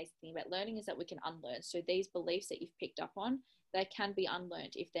 Amazing thing about learning is that we can unlearn. So these beliefs that you've picked up on, they can be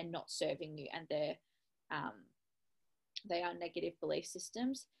unlearned if they're not serving you, and they are negative belief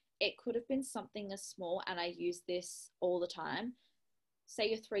systems. It could have been something as small, and I use this all the time. Say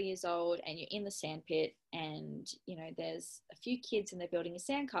you're 3 years old and you're in the sandpit, and you know there's a few kids and they're building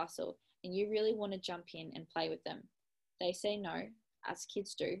a sandcastle, and you really want to jump in and play with them. They say no, as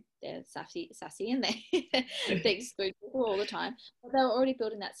kids do. They're sassy and they exclude people all the time. But they were already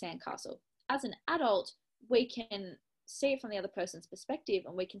building that sandcastle. As an adult, we can see it from the other person's perspective,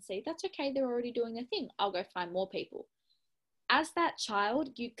 and we can see that's okay, they're already doing their thing. I'll go find more people. As that child,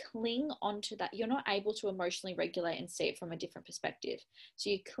 you cling onto that. You're not able to emotionally regulate and see it from a different perspective. So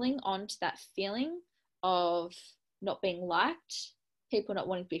you cling on to that feeling of not being liked, people not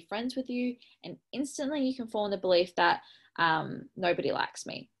wanting to be friends with you, and instantly you can fall in the belief that nobody likes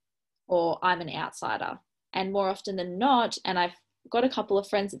me, or I'm an outsider. And more often than not, and I've got a couple of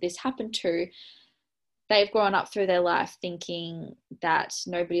friends that this happened to, they've grown up through their life thinking that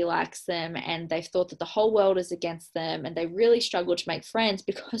nobody likes them, and they've thought that the whole world is against them, and they really struggled to make friends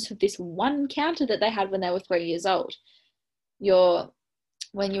because of this one encounter that they had when they were 3 years old.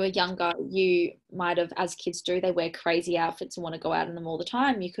 When you were younger, you might have, as kids do, they wear crazy outfits and want to go out in them all the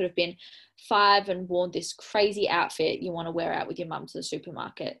time. You could have been 5 and worn this crazy outfit you want to wear out with your mum to the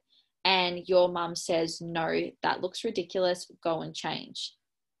supermarket, and your mum says, no, that looks ridiculous, go and change.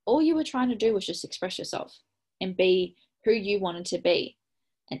 All you were trying to do was just express yourself and be who you wanted to be.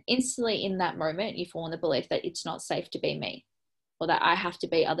 And instantly in that moment, you fall in the belief that it's not safe to be me, or that I have to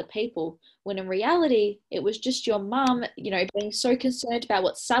be other people, when in reality, it was just your mum, being so concerned about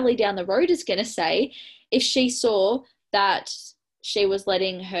what Sally down the road is going to say if she saw that she was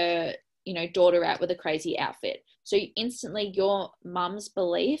letting her, daughter out with a crazy outfit. So instantly your mum's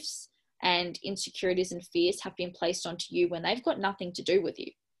beliefs and insecurities and fears have been placed onto you when they've got nothing to do with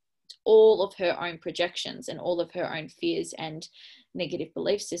you. It's all of her own projections and all of her own fears and negative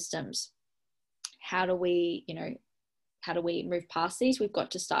belief systems. How do we move past these? We've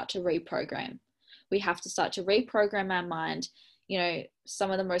got to start to reprogram. We have to start to reprogram our mind, you know,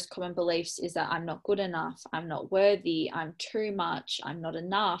 some of the most common beliefs is that I'm not good enough, I'm not worthy, I'm too much, I'm not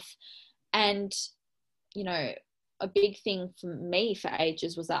enough. And, you know, a big thing for me for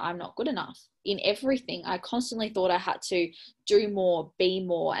ages was that I'm not good enough in everything. I constantly thought I had to do more, be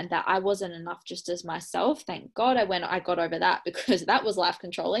more, and that I wasn't enough just as myself. Thank God I got over that, because that was life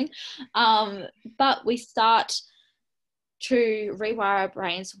controlling. But we start to rewire our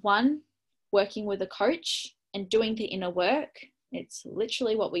brains. One, working with a coach and doing the inner work. It's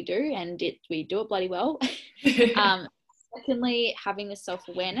literally what we do, and we do it bloody well. Secondly, having the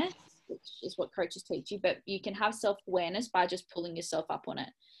self-awareness, which is what coaches teach you, but you can have self-awareness by just pulling yourself up on it.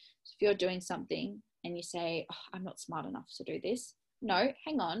 So if you're doing something and you say, oh, I'm not smart enough to do this. No,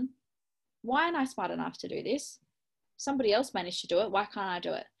 hang on. Why aren't I smart enough to do this? Somebody else managed to do it. Why can't I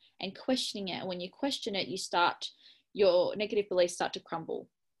do it? And questioning it. And when you question it, your negative beliefs start to crumble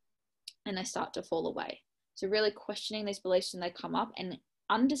and they start to fall away. So really questioning these beliefs when they come up and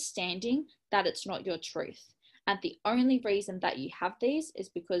understanding that it's not your truth. And the only reason that you have these is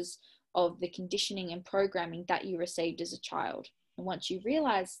because of the conditioning and programming that you received as a child. And once you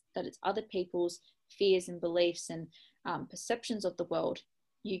realize that it's other people's fears and beliefs and perceptions of the world,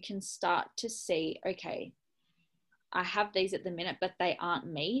 you can start to see, okay, I have these at the minute, but they aren't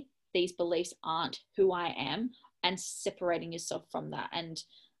me. These beliefs aren't who I am, and separating yourself from that and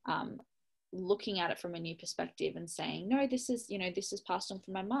looking at it from a new perspective and saying, no, this is passed on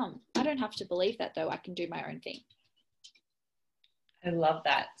from my mum. I don't have to believe that though. I can do my own thing. I love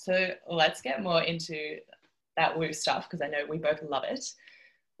that. So let's get more into that woo stuff, because I know we both love it.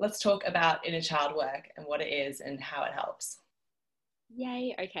 Let's talk about inner child work and what it is and how it helps.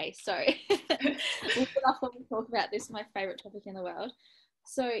 Yay. Okay. So we'll put off when we talk about this, my favorite topic in the world.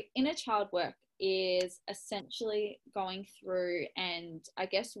 So inner child work is essentially going through and I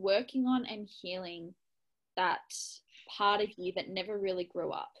guess working on and healing that part of you that never really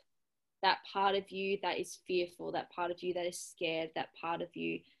grew up, that part of you that is fearful, that part of you that is scared, that part of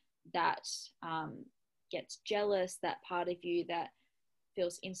you that gets jealous, that part of you that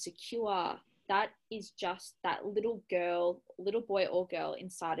feels insecure. That is just that little boy or girl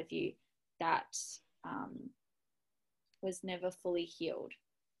inside of you that was never fully healed.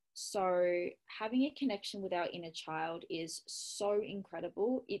 So having a connection with our inner child is so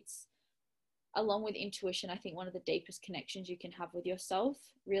incredible. It's, along with intuition, I think one of the deepest connections you can have with yourself,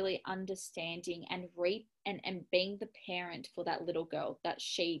 really understanding and being the parent for that little girl that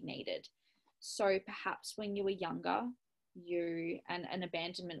she needed. So perhaps when you were younger, an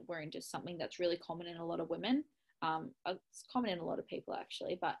abandonment wound is something that's really common in a lot of women. It's common in a lot of people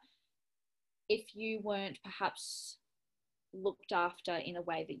actually, but if you weren't perhaps looked after in a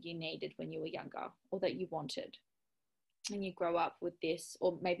way that you needed when you were younger or that you wanted, and you grow up with this,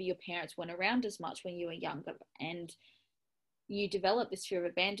 or maybe your parents weren't around as much when you were younger, and you develop this fear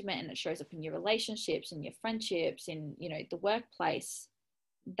of abandonment, and it shows up in your relationships and your friendships, in the workplace.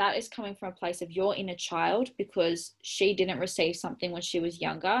 That is coming from a place of your inner child, because she didn't receive something when she was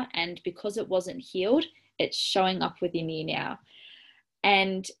younger, and because it wasn't healed, it's showing up within you now.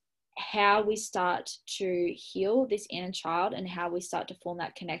 And how we start to heal this inner child and how we start to form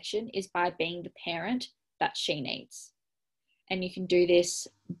that connection is by being the parent that she needs. And you can do this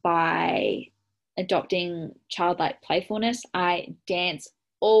by adopting childlike playfulness. I dance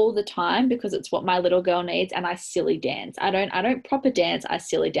all the time because it's what my little girl needs, and I silly dance. I don't proper dance, I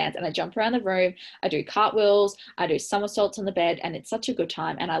silly dance, and I jump around the room, I do cartwheels, I do somersaults on the bed, and it's such a good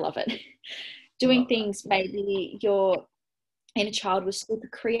time and I love it. Doing things, maybe your inner child was super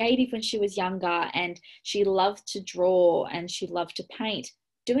creative when she was younger and she loved to draw and she loved to paint.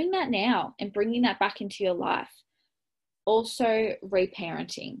 Doing that now and bringing that back into your life. Also,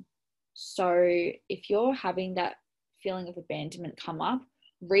 reparenting. So if you're having that feeling of abandonment come up,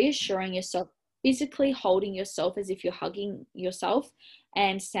 reassuring yourself, physically holding yourself as if you're hugging yourself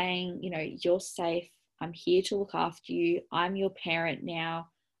and saying, you're safe. I'm here to look after you. I'm your parent now.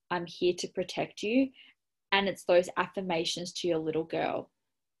 I'm here to protect you. And it's those affirmations to your little girl.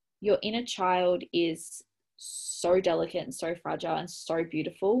 Your inner child is so delicate and so fragile and so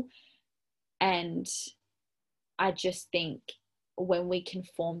beautiful. And I just think when we can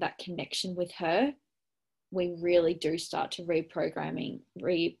form that connection with her, we really do start to reprogram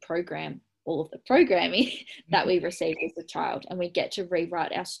all of the programming that we received as a child, and we get to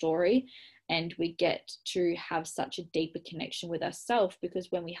rewrite our story, and we get to have such a deeper connection with ourselves,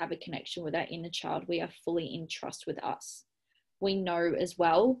 because when we have a connection with our inner child, we are fully in trust with us. We know as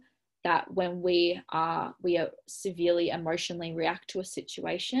well that when we are severely emotionally react to a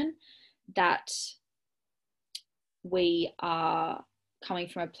situation, that we are coming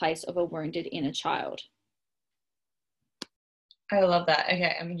from a place of a wounded inner child. I love that.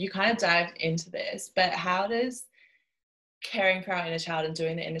 Okay, I mean, you kind of dived into this, but how does caring for our inner child and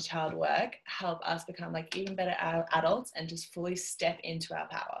doing the inner child work help us become like even better adults and just fully step into our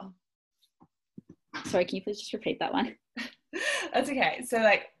power? Sorry, can you please just repeat that one? That's okay. So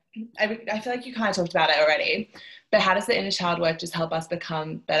like, I feel like you kind of talked about it already, but how does the inner child work just help us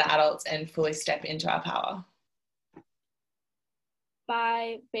become better adults and fully step into our power?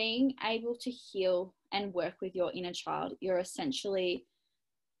 By being able to heal and work with your inner child, you're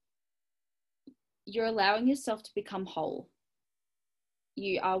allowing yourself to become whole.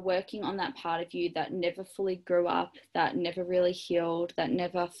 You are working on that part of you that never fully grew up, that never really healed, that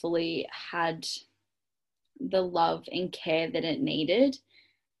never fully had the love and care that it needed.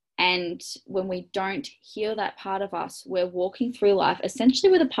 And when we don't heal that part of us, we're walking through life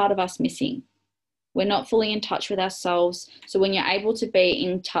essentially with a part of us missing. We're not fully in touch with ourselves. So when you're able to be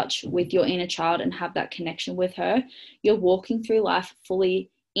in touch with your inner child and have that connection with her, you're walking through life fully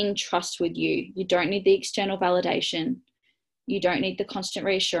in trust with you. You don't need the external validation. You don't need the constant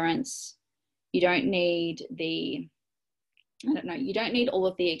reassurance. You don't need you don't need all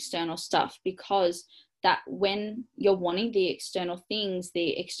of the external stuff, because that when you're wanting the external things,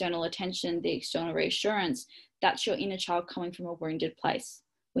 the external attention, the external reassurance, that's your inner child coming from a wounded place.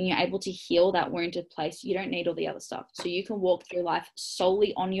 When you're able to heal that wounded place, you don't need all the other stuff. So you can walk through life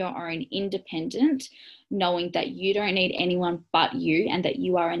solely on your own, independent, knowing that you don't need anyone but you and that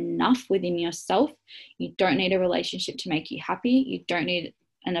you are enough within yourself. You don't need a relationship to make you happy. You don't need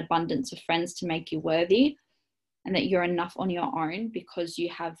an abundance of friends to make you worthy, and that you're enough on your own because you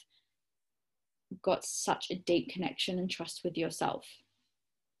have got such a deep connection and trust with yourself.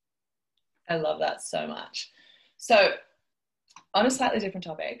 I love that so much. So on a slightly different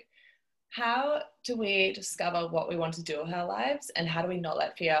topic, how do we discover what we want to do with our lives, and how do we not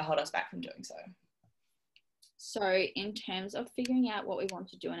let fear hold us back from doing so? So in terms of figuring out what we want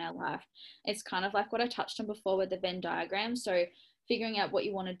to do in our life, it's kind of like what I touched on before with the Venn diagram. So figuring out what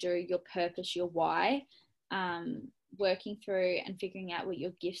you want to do, your purpose, your why, working through and figuring out what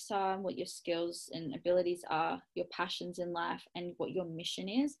your gifts are, what your skills and abilities are, your passions in life, and what your mission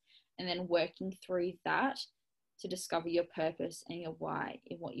is, and then working through that to discover your purpose and your why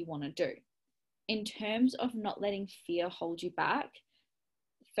in what you want to do. In terms of not letting fear hold you back,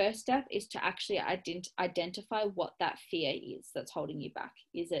 first step is to actually identify what that fear is that's holding you back.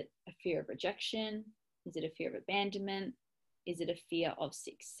 Is it a fear of rejection? Is it a fear of abandonment? Is it a fear of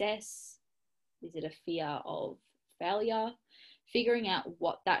success? Is it a fear of failure? Figuring out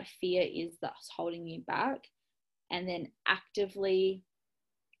what that fear is that's holding you back, and then actively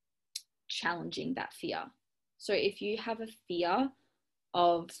challenging that fear. So if you have a fear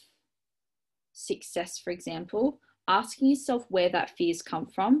of success, for example, asking yourself where that fears come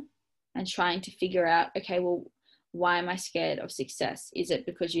from and trying to figure out, okay, well, why am I scared of success? Is it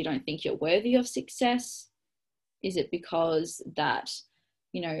because you don't think you're worthy of success? Is it because that,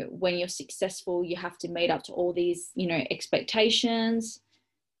 you know, when you're successful, you have to meet up to all these, you know, expectations?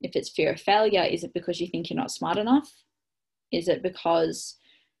 If it's fear of failure, is it because you think you're not smart enough? Is it because,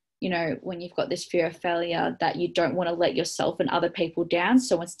 you know, when you've got this fear of failure, that you don't want to let yourself and other people down?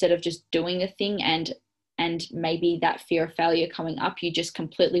 So instead of just doing a thing and maybe that fear of failure coming up, you just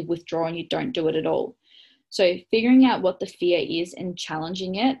completely withdraw and you don't do it at all. So figuring out what the fear is and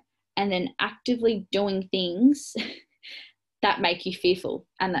challenging it, and then actively doing things that make you fearful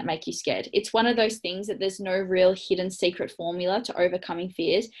and that make you scared. It's one of those things that there's no real hidden secret formula to overcoming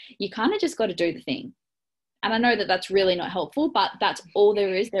fears. You kind of just got to do the thing. And I know that that's really not helpful, but that's all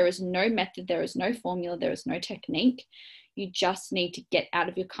there is. There is no method, there is no formula, there is no technique. You just need to get out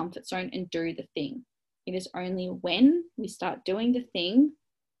of your comfort zone and do the thing. It is only when we start doing the thing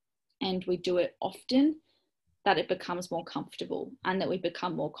and we do it often that it becomes more comfortable and that we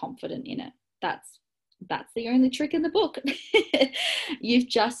become more confident in it. That's the only trick in the book. You've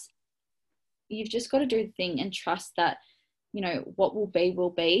just got to do the thing and trust that, you know, what will be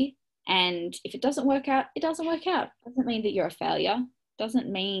will be. And if it doesn't work out, it doesn't work out. It doesn't mean that you're a failure. It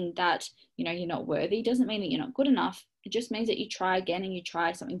doesn't mean that, you know, you're not worthy. It doesn't mean that you're not good enough. It just means that you try again and you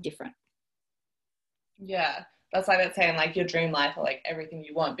try something different. Yeah, that's like that saying, like your dream life or like everything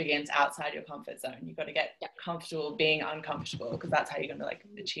you want begins outside your comfort zone. You've got to get comfortable being uncomfortable, because that's how you're going to like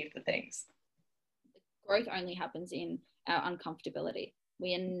achieve the things. Growth only happens in our uncomfortability.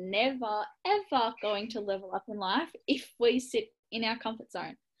 We are never, ever going to level up in life if we sit in our comfort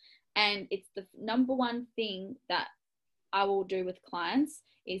zone. And it's the number one thing that I will do with clients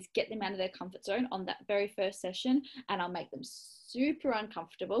is get them out of their comfort zone on that very first session, and I'll make them super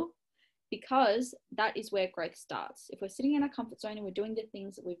uncomfortable, because that is where growth starts. If we're sitting in our comfort zone and we're doing the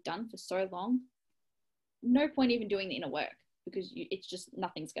things that we've done for so long, no point even doing the inner work. because it's just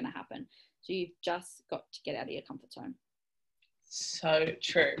nothing's going to happen. So you've just got to get out of your comfort zone. So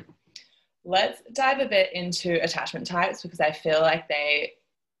true. Let's dive a bit into attachment types, because I feel like they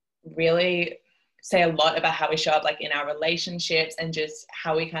really say a lot about how we show up like in our relationships and just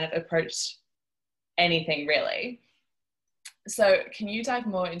how we kind of approach anything really. So can you dive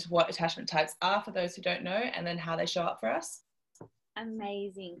more into what attachment types are for those who don't know, and then how they show up for us?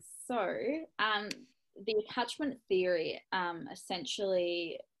 Amazing. So the attachment theory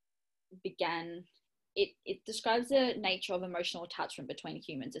essentially began, it describes the nature of emotional attachment between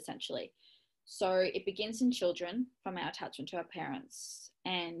humans essentially. So it begins in children from our attachment to our parents,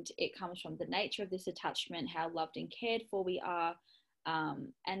 and it comes from the nature of this attachment, how loved and cared for we are,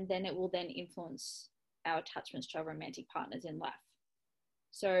 and then it will then influence our attachments to our romantic partners in life.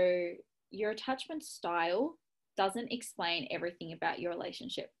 So your attachment style doesn't explain everything about your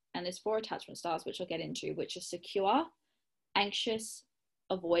relationship. And there's 4 attachment styles, which I'll get into, which are secure, anxious,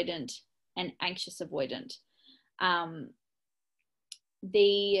 avoidant, and anxious avoidant.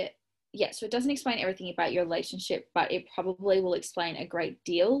 So it doesn't explain everything about your relationship, but it probably will explain a great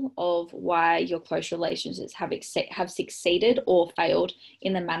deal of why your close relationships have succeeded or failed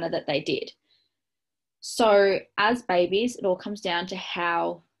in the manner that they did. So as babies, it all comes down to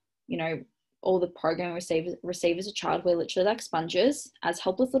how, all the programming receive as a child. We're literally like sponges. As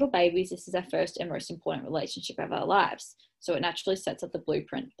helpless little babies, this is our first and most important relationship of our lives. So it naturally sets up the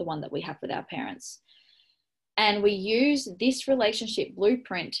blueprint, the one that we have with our parents. And we use this relationship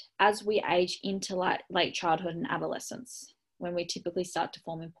blueprint as we age into late childhood and adolescence, when we typically start to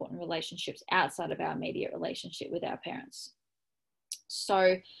form important relationships outside of our immediate relationship with our parents.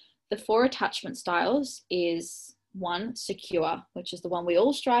 So the 4 attachment styles is 1, secure, which is the one we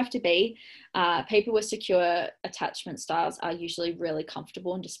all strive to be. People with secure attachment styles are usually really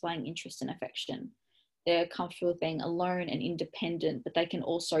comfortable in displaying interest and affection. They're comfortable with being alone and independent, but they can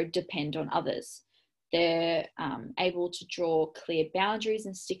also depend on others. They're able to draw clear boundaries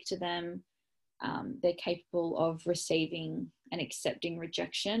and stick to them. They're capable of receiving and accepting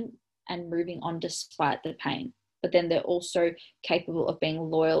rejection and moving on despite the pain. But then they're also capable of being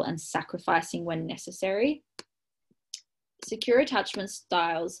loyal and sacrificing when necessary. Secure attachment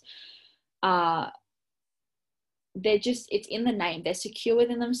styles it's in the name. They're secure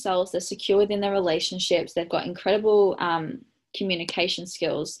within themselves. They're secure within their relationships. They've got incredible communication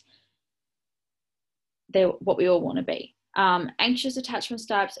skills. They're what we all want to be. Anxious attachment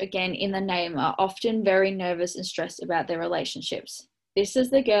types, again, in the name, are often very nervous and stressed about their relationships. This is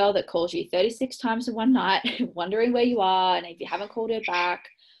the girl that calls you 36 times in one night, wondering where you are, and if you haven't called her back,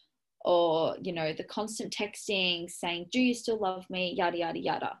 or, the constant texting saying, do you still love me, yada, yada,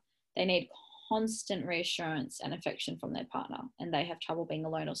 yada. They need constant reassurance and affection from their partner, and they have trouble being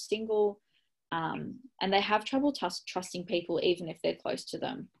alone or single, and they have trouble trusting people even if they're close to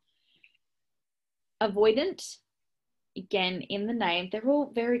them. Avoidant, again, in the name, they're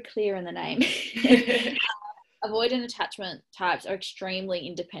all very clear in the name. Avoidant attachment types are extremely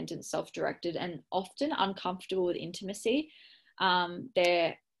independent, self-directed, and often uncomfortable with intimacy.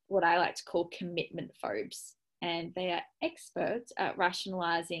 They're what I like to call commitment phobes, and they are experts at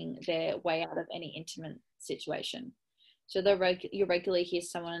rationalizing their way out of any intimate situation. So you regularly hear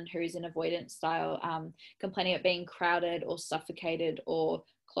someone who's an avoidant style complaining of being crowded or suffocated or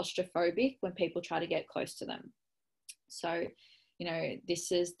claustrophobic when people try to get close to them. So,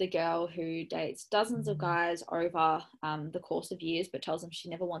 this is the girl who dates dozens of guys over the course of years, but tells them she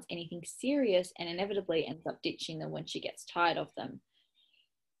never wants anything serious and inevitably ends up ditching them when she gets tired of them.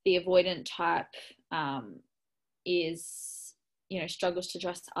 The avoidant type struggles to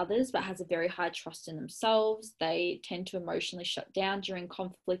trust others, but has a very high trust in themselves. They tend to emotionally shut down during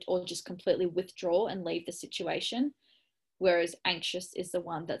conflict or just completely withdraw and leave the situation. Whereas anxious is the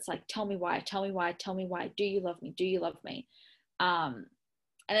one that's like, tell me why, tell me why, tell me why. Do you love me? Do you love me? And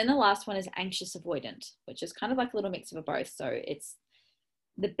then the last one is anxious avoidant, which is kind of like a little mix of both. So it's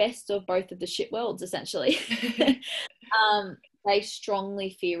the best of both of the shit worlds, essentially. They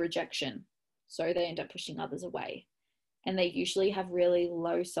strongly fear rejection, so they end up pushing others away. And they usually have really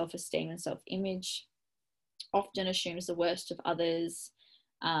low self-esteem and self-image, often assumes the worst of others,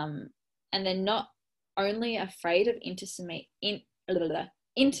 and they're not only afraid of intimacy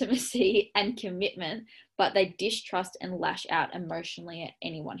and commitment, but they distrust and lash out emotionally at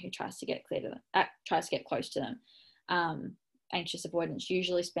anyone who tries to get close to them. Anxious avoidants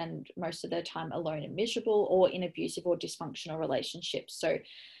usually spend most of their time alone and miserable, or in abusive or dysfunctional relationships. So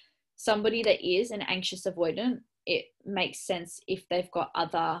somebody that is an anxious avoidant, it makes sense if they've got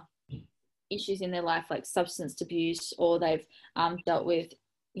other issues in their life, like substance abuse, or they've dealt with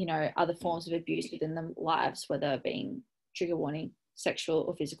other forms of abuse within their lives, whether being trigger warning, sexual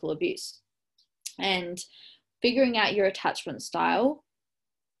or physical abuse. And figuring out your attachment style,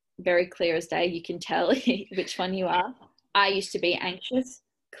 very clear as day, you can tell which one you are. I used to be anxious,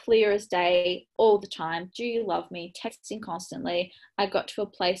 clear as day, all the time. Do you love me? Texting constantly. I got to a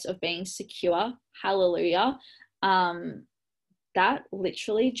place of being secure. Hallelujah. That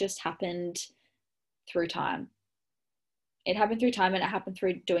literally just happened through time. It happened through time, and it happened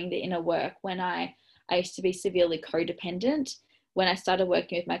through doing the inner work. When I used to be severely codependent. When I started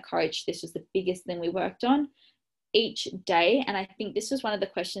working with my coach, this was the biggest thing we worked on each day. And I think this was one of the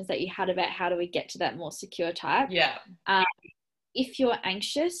questions that you had about how do we get to that more secure type. Yeah. If you're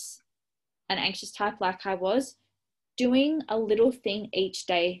anxious, an anxious type like I was, doing a little thing each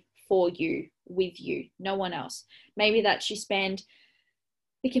day for you, with you, no one else. Maybe that you spend,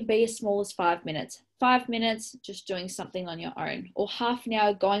 it can be as small as 5 minutes. 5 minutes just doing something on your own, or half an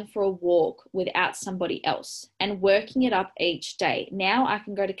hour going for a walk without somebody else, and working it up each day. Now I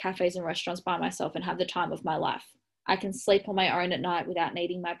can go to cafes and restaurants by myself and have the time of my life. I can sleep on my own at night without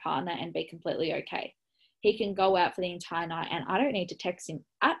needing my partner and be completely okay. He can go out for the entire night and I don't need to text him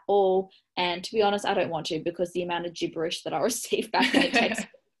at all. And to be honest, I don't want to, because the amount of gibberish that I receive back in the text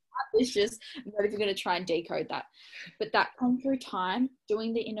is just, I'm not even going to try and decode that. But that comes through time,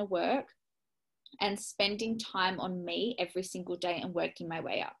 doing the inner work and spending time on me every single day and working my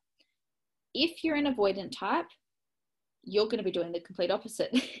way up. If you're an avoidant type, you're going to be doing the complete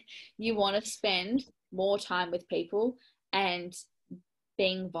opposite. You want to spend more time with people and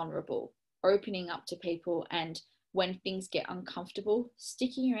being vulnerable, opening up to people, and when things get uncomfortable,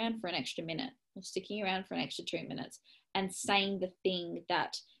 sticking around for an extra minute or sticking around for an extra 2 minutes and saying the thing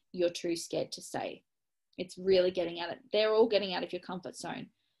that you're too scared to say. It's really getting out of, they're all getting out of your comfort zone.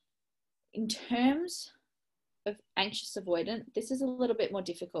 In terms of anxious avoidant, this is a little bit more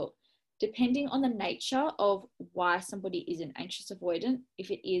difficult. Depending on the nature of why somebody is an anxious avoidant, if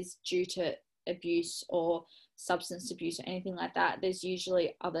it is due to abuse or substance abuse or anything like that, there's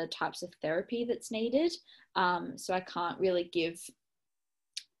usually other types of therapy that's needed. So I can't really give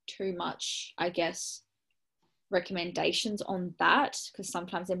too much, I guess, recommendations on that, because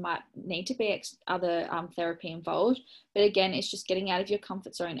sometimes there might need to be other therapy involved. But again, it's just getting out of your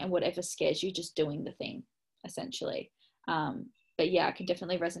comfort zone, and whatever scares you, just doing the thing, essentially. But yeah, I can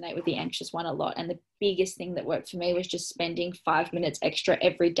definitely resonate with the anxious one a lot. And the biggest thing that worked for me was just spending 5 minutes extra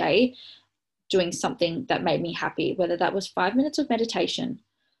every day doing something that made me happy, whether that was 5 minutes of meditation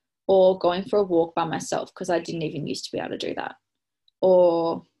or going for a walk by myself, because I didn't even used to be able to do that,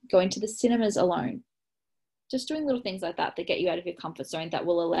 or going to the cinemas alone. Just doing little things like that that get you out of your comfort zone, that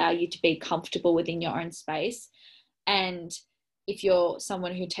will allow you to be comfortable within your own space. And if you're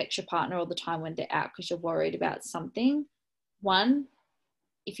someone who texts your partner all the time when they're out because you're worried about something, one,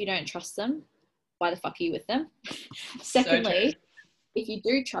 if you don't trust them, why the fuck are you with them? Secondly, if you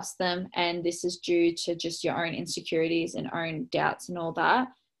do trust them and this is due to just your own insecurities and own doubts and all that,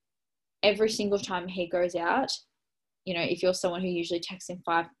 every single time he goes out, you know, if you're someone who usually texts him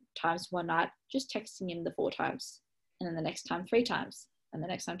 5 times one night, just texting him the 4 times, and then the next time 3 times, and the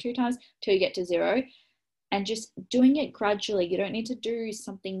next time 2 times, till you get to 0. And just doing it gradually. You don't need to do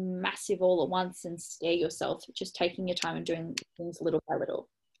something massive all at once and scare yourself. Just taking your time and doing things little by little.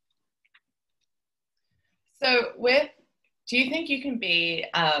 So do you think you can be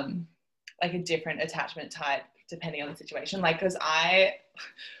like a different attachment type depending on the situation? Like, because I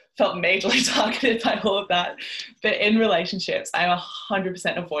felt majorly targeted by all of that, but in relationships, I'm 100%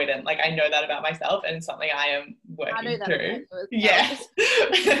 avoidant. Like, I know that about myself, and it's something I am working through. Yeah.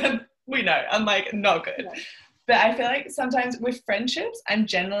 We know, I'm like, not good. Yeah. But I feel like sometimes with friendships, I'm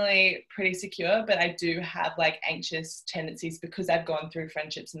generally pretty secure, but I do have like anxious tendencies because I've gone through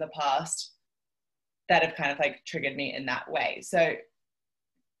friendships in the past that have kind of like triggered me in that way. So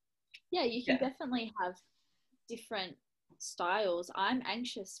yeah, you can definitely have different styles. I'm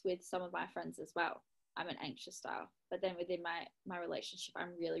anxious with some of my friends as well. I'm an anxious style, but then within my relationship,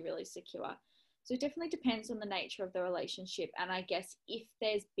 I'm really, really secure. So it definitely depends on the nature of the relationship. And I guess if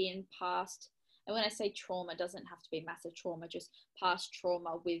there's been past, and when I say trauma, it doesn't have to be massive trauma, just past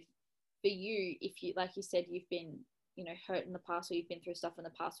trauma with, for you, if you, like you said, you've been, you know, hurt in the past, or you've been through stuff in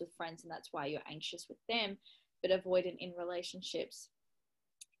the past with friends, and that's why you're anxious with them, but avoidant in relationships.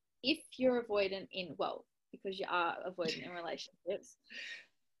 If you're avoidant in, well, because you are avoidant in relationships,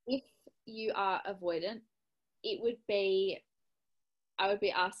 if you are avoidant, it would be, I would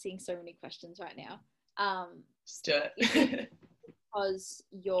be asking so many questions right now. Just do it. Because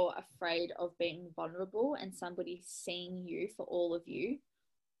you're afraid of being vulnerable and somebody seeing you for all of you?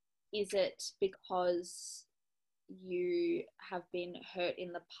 Is it because you have been hurt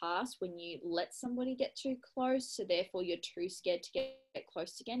in the past when you let somebody get too close, so therefore you're too scared to get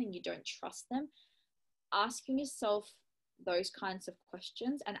close again and you don't trust them. Asking yourself those kinds of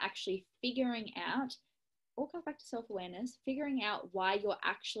questions and actually figuring out, all comes back to self-awareness, figuring out why you're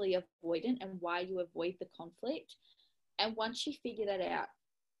actually avoidant and why you avoid the conflict. And once you figure that out,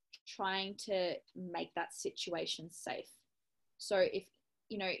 trying to make that situation safe. So if,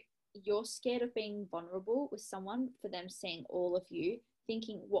 you know, you're scared of being vulnerable with someone, for them seeing all of you,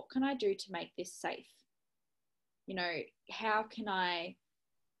 thinking, what can I do to make this safe? You know, how can I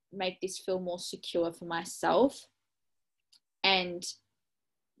make this feel more secure for myself? And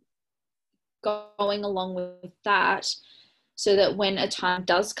going along with that, so that when a time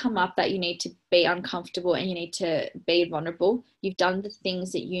does come up that you need to be uncomfortable and you need to be vulnerable, you've done the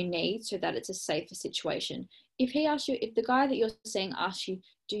things that you need so that it's a safer situation. If the guy that you're seeing asks you,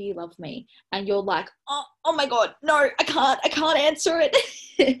 do you love me? And you're like, oh my God, no, I can't answer it.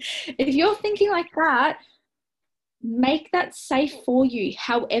 If you're thinking like that, make that safe for you,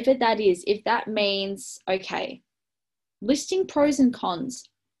 however that is. If that means, okay, listing pros and cons.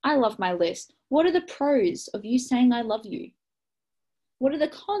 I love my list. What are the pros of you saying I love you? What are the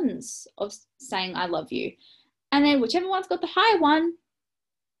cons of saying I love you? And then whichever one's got the high one,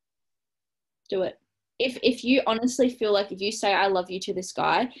 do it. If you honestly feel like if you say I love you to this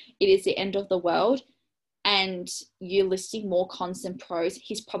guy, it is the end of the world, and you're listing more cons than pros,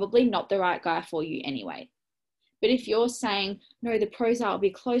 he's probably not the right guy for you anyway. But if you're saying, no, the pros are I'll be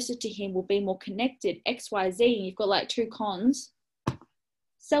closer to him, we'll be more connected, X, Y, Z, and you've got like 2 cons,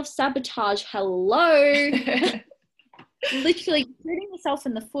 self-sabotage, hello. Literally shooting yourself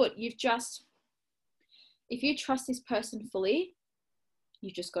in the foot. If you trust this person fully,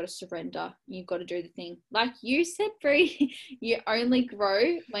 you've just got to surrender. You've got to do the thing. Like you said, Brie, you only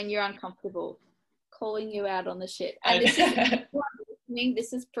grow when you're uncomfortable. Calling you out on the shit. And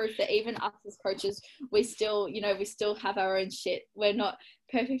this is proof that even us as coaches, we still have our own shit. We're not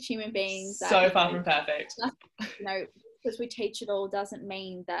perfect human beings. So far from perfect. Because we teach it all doesn't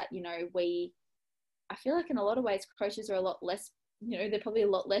mean that, I feel like in a lot of ways coaches are a lot less, they're probably a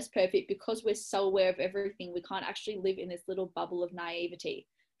lot less perfect because we're so aware of everything. We can't actually live in this little bubble of naivety.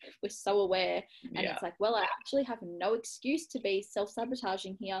 We're so aware. And It's like, well, I actually have no excuse to be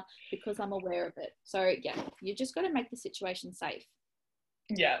self-sabotaging here because I'm aware of it. So yeah, you just got to make the situation safe.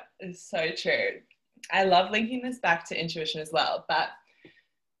 Yeah, it's so true. I love linking this back to intuition as well. But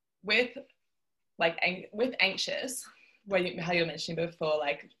with anxious, how you were mentioning before,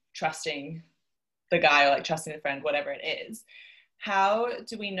 like trusting the guy or like trusting the friend, whatever it is, how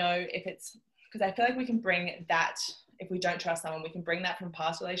do we know if it's, because I feel like we can bring that, if we don't trust someone, we can bring that from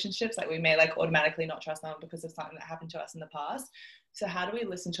past relationships. Like we may like automatically not trust someone because of something that happened to us in the past. So how do we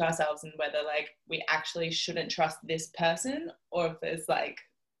listen to ourselves and whether like we actually shouldn't trust this person, or if there's like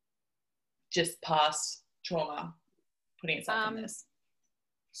just past trauma putting itself in this?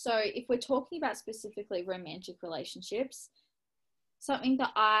 So if we're talking about specifically romantic relationships, something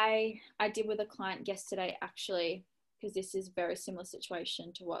that I did with a client yesterday, actually, because this is a very similar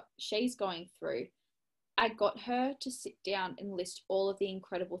situation to what she's going through, I got her to sit down and list all of the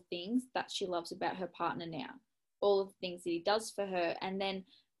incredible things that she loves about her partner now, all of the things that he does for her. And then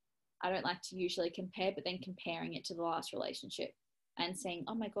I don't like to usually compare, but then comparing it to the last relationship and saying,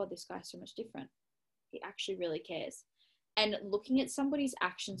 oh my God, this guy's so much different. He actually really cares. And looking at somebody's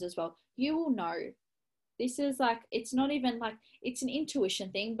actions as well, you will know. This is like, it's not even like, it's an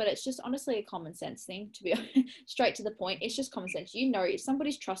intuition thing, but it's just honestly a common sense thing, to be straight to the point. It's just common sense. If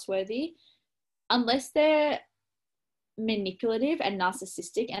somebody's trustworthy, unless they're manipulative and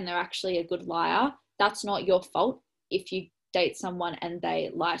narcissistic and they're actually a good liar, that's not your fault. If you date someone and they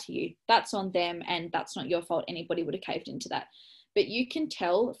lie to you, that's on them and that's not your fault. Anybody would have caved into that. But you can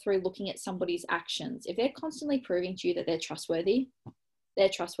tell through looking at somebody's actions. If they're constantly proving to you that they're trustworthy, they're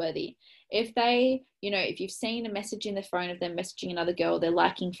trustworthy. If they, if you've seen a message in the phone of them messaging another girl, they're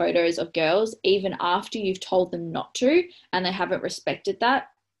liking photos of girls, even after you've told them not to, and they haven't respected that,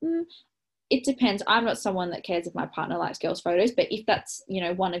 it depends. I'm not someone that cares if my partner likes girls' photos, but if that's,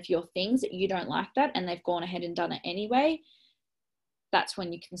 one of your things that you don't like that and they've gone ahead and done it anyway, that's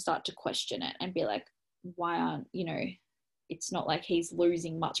when you can start to question it and be like, why aren't, it's not like he's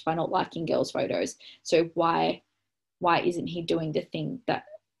losing much by not liking girls' photos. So why isn't he doing the thing that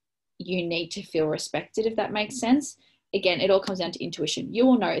you need to feel respected, if that makes sense? Again, it all comes down to intuition. You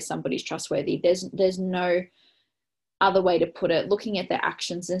will know if somebody's trustworthy. There's no other way to put it, looking at their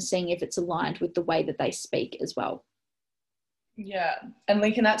actions and seeing if it's aligned with the way that they speak as well. Yeah, and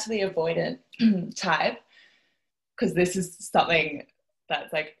linking that to the avoidant type, because this is something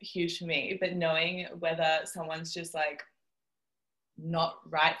that's like huge for me. But knowing whether someone's just like not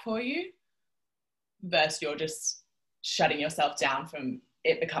right for you versus you're just shutting yourself down from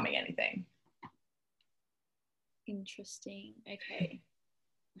it becoming anything. Interesting. Okay.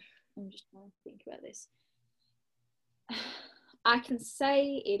 I'm just trying to think about this. I can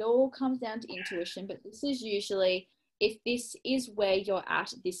say it all comes down to intuition, but this is usually, if this is where you're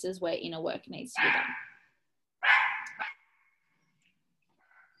at, this is where inner work needs to be done.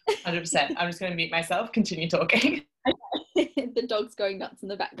 100%. I'm just going to mute myself, continue talking. The dog's going nuts in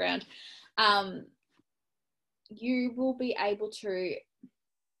the background. You will be able to,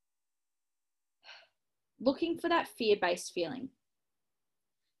 looking for that fear-based feeling.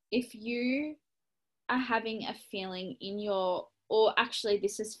 If you are having a feeling in your, or actually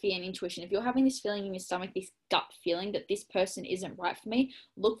this is fear and intuition, if you're having this feeling in your stomach, this gut feeling that this person isn't right for me,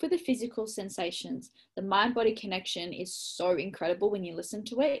 look for the physical sensations. The mind-body connection is so incredible when you listen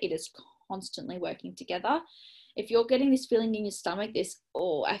to it. It is constantly working together. If you're getting this feeling in your stomach, this,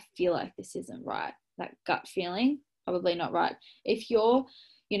 oh, I feel like this isn't right, that gut feeling, probably not right. If you're,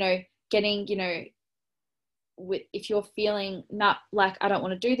 getting, if you're feeling not like, I don't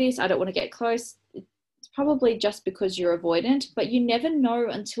want to do this, I don't want to get close, it's probably just because you're avoidant, but you never know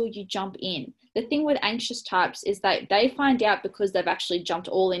until you jump in. The thing with anxious types is that they find out because they've actually jumped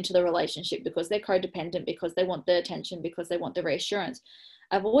all into the relationship, because they're codependent, because they want the attention, because they want the reassurance.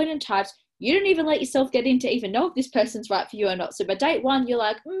 Avoidant types, you don't even let yourself get in to even know if this person's right for you or not. So by date one, you're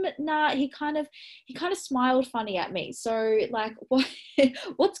like, nah, he kind of smiled funny at me. So like,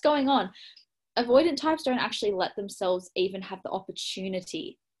 what's going on? Avoidant types don't actually let themselves even have the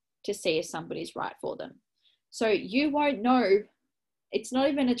opportunity to see if somebody's right for them. So you won't know. It's not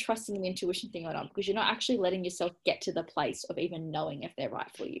even a trusting and intuition thing or not, because you're not actually letting yourself get to the place of even knowing if they're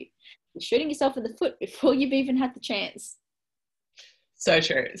right for you. You're shooting yourself in the foot before you've even had the chance. So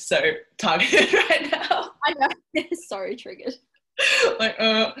true. So targeted right now. I know. Sorry, triggered. Like,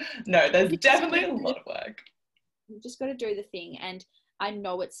 no, there's definitely a lot of work. You've just got to do the thing. And I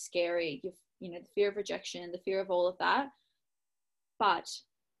know it's scary. The fear of rejection, the fear of all of that. But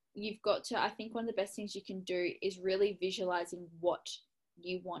you've got to, I think one of the best things you can do is really visualizing what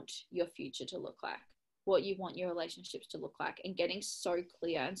you want your future to look like, what you want your relationships to look like, and getting so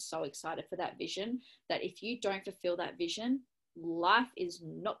clear and so excited for that vision that if you don't fulfill that vision, life is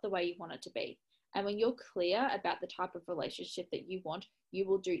not the way you want it to be. And when you're clear about the type of relationship that you want, you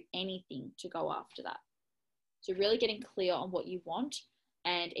will do anything to go after that. So really getting clear on what you want,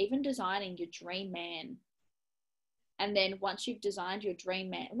 and even designing your dream man. And then once you've designed your dream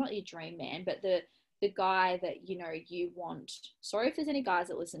man, not your dream man, but the guy that you want. Sorry if there's any guys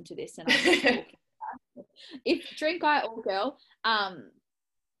that listen to this and I'm if dream guy or girl,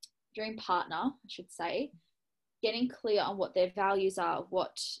 dream partner, I should say, getting clear on what their values are,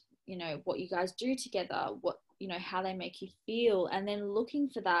 what you guys do together, what how they make you feel, and then looking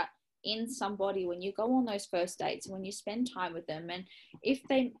for that in somebody when you go on those first dates, when you spend time with them. And if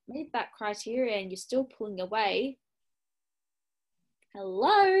they meet that criteria and you're still pulling away,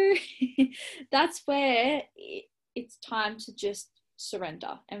 hello, that's where it's time to just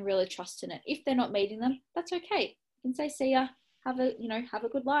surrender and really trust in it. If they're not meeting them, that's okay. You can say, see ya, have a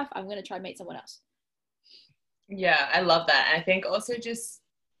good life. I'm going to try and meet someone else. Yeah, I love that. And I think also just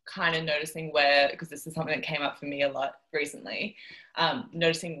kind of noticing where, because this is something that came up for me a lot recently,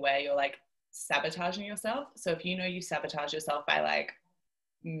 noticing where you're like sabotaging yourself. So if you sabotage yourself by like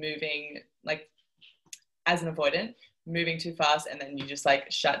moving, like as an avoidant, moving too fast, and then you just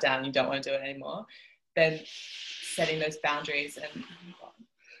like shut down, you don't want to do it anymore, then setting those boundaries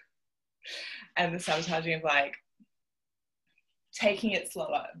and the sabotaging of like taking it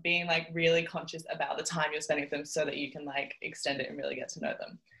slower, being like really conscious about the time you're spending with them so that you can like extend it and really get to know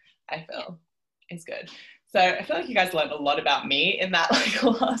them, I feel is good. So I feel like you guys learned a lot about me in that like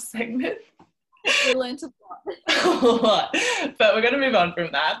last segment. We learned a lot. But we're going to move on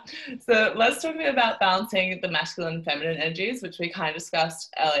from that. So let's talk a bit about balancing the masculine and feminine energies, which we kind of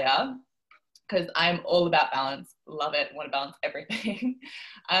discussed earlier, because I'm all about balance, love it, want to balance everything.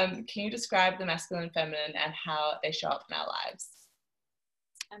 Can you describe the masculine and feminine and how they show up in our lives?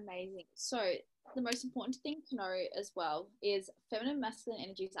 Amazing. So the most important thing to know as well is feminine and masculine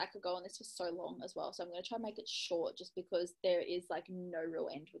energies. I could go on this for so long as well, so I'm going to try and make it short just because there is like no real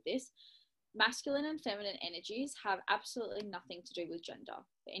end with this. Masculine and feminine energies have absolutely nothing to do with gender.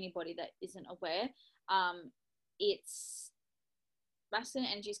 For anybody that isn't aware, it's masculine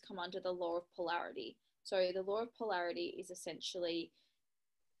energies come under the law of polarity. So the law of polarity is essentially,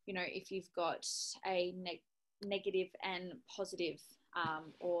 if you've got a negative and positive,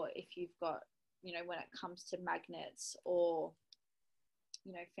 or if you've got, when it comes to magnets or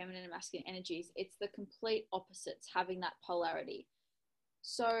you know, feminine and masculine energies, it's the complete opposites having that polarity.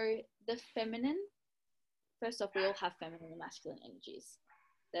 So the feminine, first off, we all have feminine and masculine energies.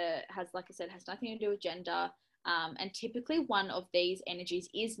 That has, like I said, has nothing to do with gender. And typically one of these energies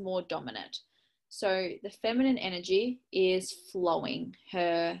is more dominant. So the feminine energy is flowing.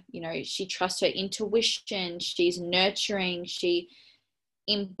 Her, you know, she trusts her intuition. She's nurturing. She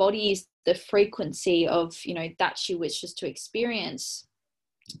embodies the frequency of, you know, that she wishes to experience.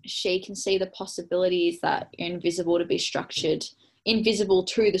 She can see the possibilities that are invisible to the structured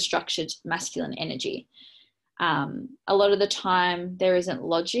masculine energy. A lot of the time there isn't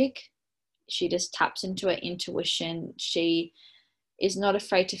logic. She just taps into her intuition. She is not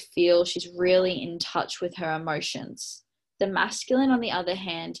afraid to feel. She's really in touch with her emotions. The masculine, on the other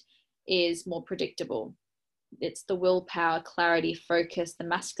hand, is more predictable. It's the willpower, clarity, focus. The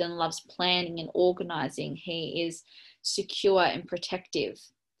masculine loves planning and organizing. He is secure and protective.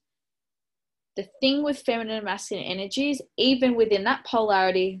 The thing with feminine and masculine energies, even within that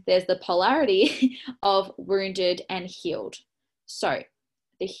polarity, there's the polarity of wounded and healed. So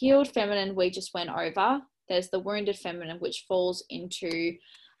the healed feminine we just went over. There's the wounded feminine, which falls into, you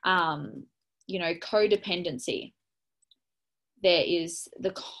know, codependency. There is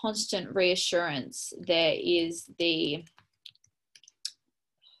the constant reassurance. There is the,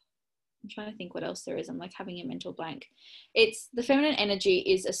 I'm trying to think what else there is. I'm like having a mental blank. It's the feminine energy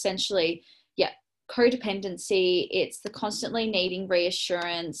is essentially, codependency. It's the constantly needing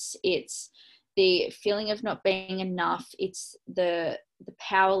reassurance. It's the feeling of not being enough. It's the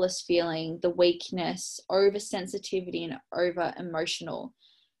powerless feeling, the weakness, oversensitivity, and over emotional.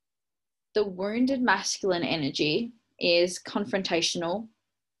 The wounded masculine energy is confrontational,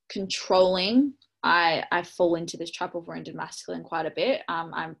 controlling. I fall into this trap of wounded masculine quite a bit.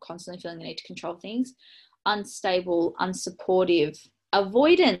 I'm constantly feeling the need to control things. Unstable, unsupportive,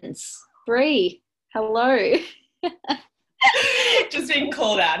 avoidance, Bree, hello. Just being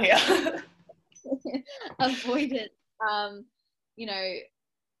called out here. Avoidance. You know,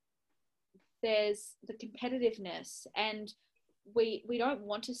 there's the competitiveness, and we don't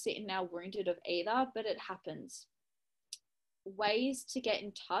want to sit in our wounded of either, but it happens. Ways to get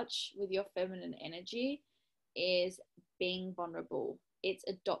in touch with your feminine energy is being vulnerable. It's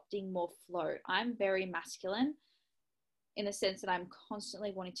adopting more flow. I'm very masculine in the sense that I'm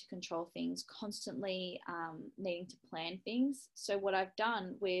constantly wanting to control things, constantly needing to plan things. So what I've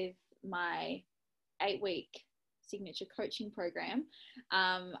done with my 8-week signature coaching program,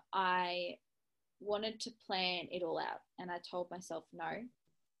 I wanted to plan it all out, and I told myself, no,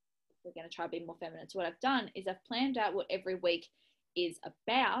 we're going to try to be more feminine. So what I've done is I've planned out what every week is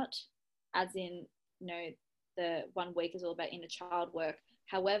about, as in, you know, the 1 week is all about inner child work.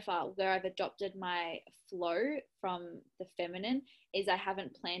 However, where I've adopted my flow from the feminine is I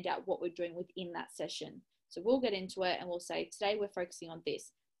haven't planned out what we're doing within that session. So we'll get into it and we'll say, today we're focusing on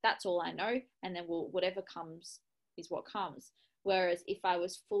this. That's all I know. And then whatever comes is what comes. Whereas if I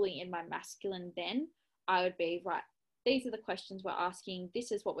was fully in my masculine, then I would be, right, these are the questions we're asking.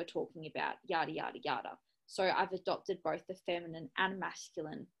 This is what we're talking about, yada, yada, yada. So I've adopted both the feminine and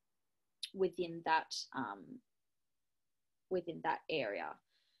masculine within that area.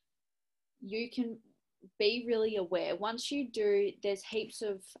 You can be really aware. Once you do, there's heaps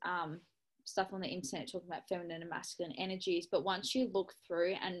of stuff on the internet talking about feminine and masculine energies, but once you look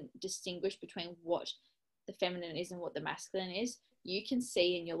through and distinguish between what the feminine is and what the masculine is, you can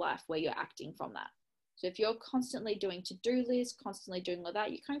see in your life where you're acting from that. So if you're constantly doing to-do lists, constantly doing all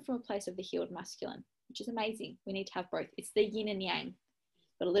that, you're coming from a place of the healed masculine, which is amazing. We need to have both. It's the yin and yang,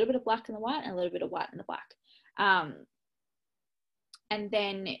 but a little bit of black in the white and a little bit of white in the black. And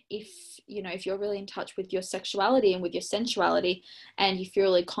then if you're really in touch with your sexuality and with your sensuality and you feel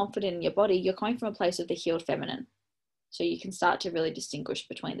really confident in your body, you're coming from a place of the healed feminine. So you can start to really distinguish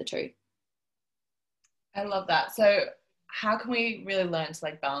between the two. I love that. So how can we really learn to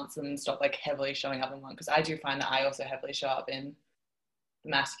like balance and stop like heavily showing up in one? Because I do find that I also heavily show up in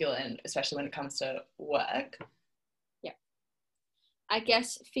the masculine, especially when it comes to work. Yeah. I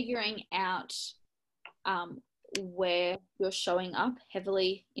guess figuring out where you're showing up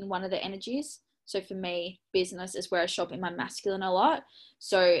heavily in one of the energies. So for me, business is where I show up in my masculine a lot.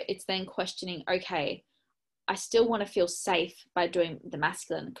 So it's then questioning, okay, I still want to feel safe by doing the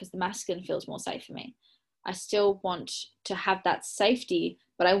masculine because the masculine feels more safe for me. I still want to have that safety,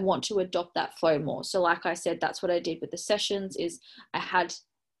 but I want to adopt that flow more. So like I said, that's what I did with the sessions is I had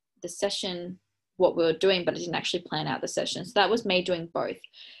the session, what we were doing, but I didn't actually plan out the session. So that was me doing both.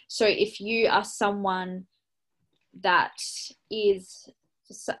 So if you are someone that is,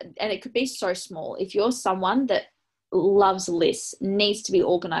 and it could be so small, if you're someone that loves lists, needs to be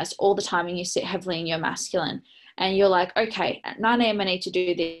organized all the time, and you sit heavily in your masculine, and you're like, okay, at 9 a.m. I need to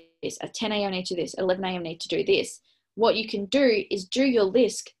do this, at 10 a.m. I need to do this, at 11 a.m. I need to do this. What you can do is do your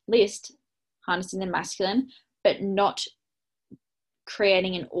list, harnessing the masculine, but not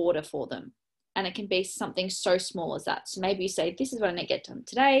creating an order for them. And it can be something so small as that. So maybe you say, this is what I need to get done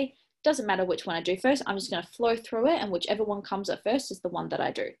today. Doesn't matter which one I do first. I'm just going to flow through it. And whichever one comes at first is the one that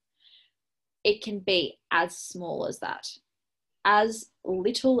I do. It can be as small as that, as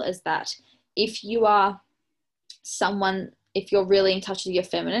little as that. If you are someone, if you're really in touch with your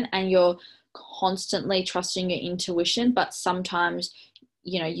feminine and you're constantly trusting your intuition, but sometimes,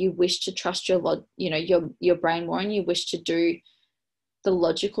 you wish to trust your brain more, and you wish to do the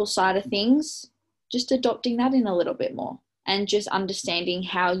logical side of things, just adopting that in a little bit more, and just understanding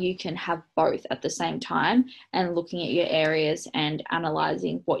how you can have both at the same time, and looking at your areas and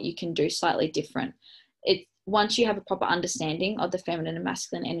analyzing what you can do slightly different. Once you have a proper understanding of the feminine and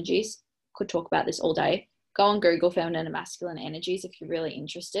masculine energies, could talk about this all day. Go on Google feminine and masculine energies if you're really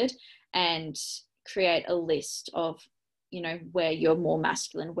interested, and create a list of, where you're more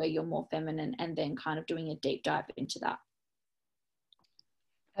masculine, where you're more feminine, and then kind of doing a deep dive into that.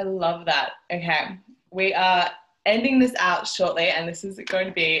 I love that. Okay. We are ending this out shortly, and this is going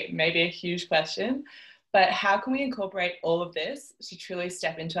to be maybe a huge question, but how can we incorporate all of this to truly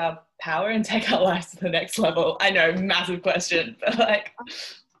step into our power and take our lives to the next level? I know, massive question, but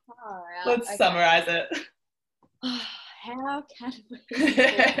let's summarize it. How can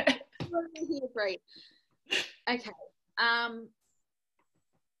we? Great. Okay.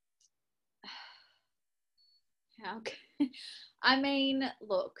 How can, I mean,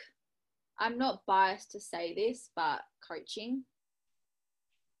 look, I'm not biased to say this, but coaching,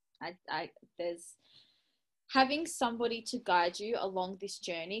 there's having somebody to guide you along this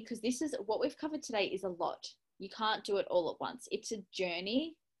journey, because this is what we've covered today is a lot. You can't do it all at once. It's a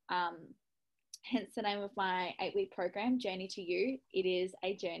journey. Hence the name of my 8-week program, Journey to You. It is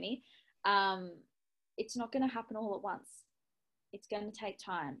a journey. It's not going to happen all at once. It's going to take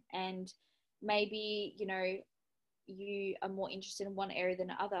time. And maybe, you are more interested in one area than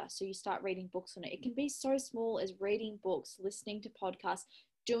the other, so you start reading books on it. It can be so small as reading books, listening to podcasts.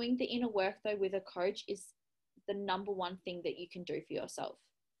 Doing the inner work though with a coach is the number one thing that you can do for yourself.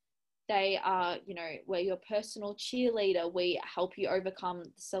 They are, we're your personal cheerleader. We help you overcome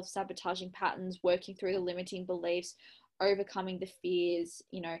the self-sabotaging patterns, working through the limiting beliefs, overcoming the fears,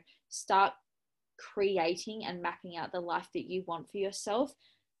 start creating and mapping out the life that you want for yourself.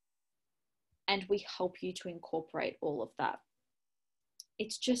 And we help you to incorporate all of that.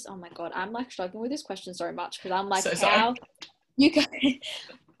 It's just, oh my God, I'm like struggling with this question so much, because I'm like, how you can,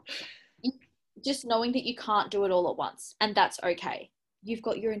 just knowing that you can't do it all at once, and that's okay. You've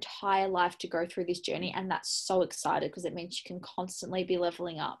got your entire life to go through this journey, and that's so excited, because it means you can constantly be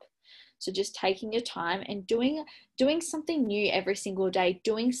leveling up. So just taking your time and doing something new every single day,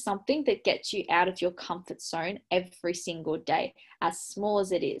 doing something that gets you out of your comfort zone every single day, as small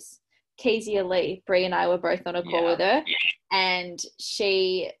as it is. Kezia Lee, Brie and I were both on a call with her, and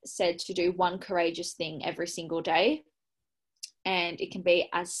she said to do one courageous thing every single day. And it can be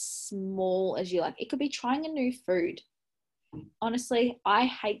as small as you like. It could be trying a new food. Honestly, I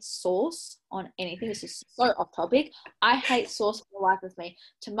hate sauce on anything. This is so off topic. I hate sauce for the life of me.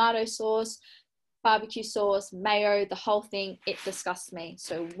 Tomato sauce, barbecue sauce, mayo, the whole thing, it disgusts me.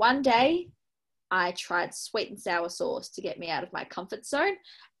 So one day I tried sweet and sour sauce to get me out of my comfort zone,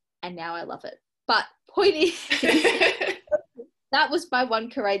 and now I love it. But point is, that was my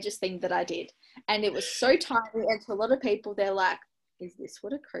one courageous thing that I did. And it was so tiny, and to a lot of people, they're like, is this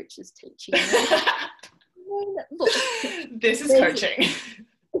what a coach is teaching you? Look, this is coaching.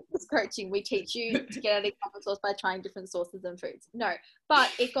 This is coaching. We teach you to get out of your comfort zone by trying different sauces and foods. No,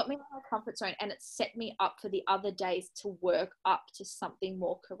 but it got me out of my comfort zone, and it set me up for the other days to work up to something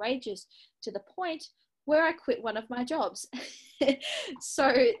more courageous, to the point where I quit one of my jobs.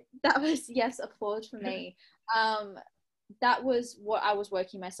 So that was, yes, applause for me. That was what I was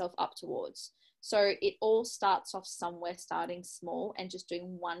working myself up towards. So it all starts off somewhere, starting small and just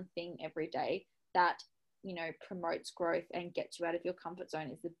doing one thing every day that, promotes growth and gets you out of your comfort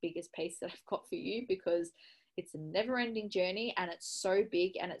zone is the biggest piece that I've got for you, because it's a never-ending journey, and it's so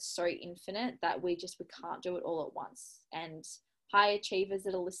big and it's so infinite that we can't do it all at once. And high achievers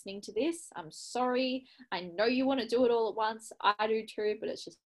that are listening to this, I'm sorry. I know you want to do it all at once. I do too, but it's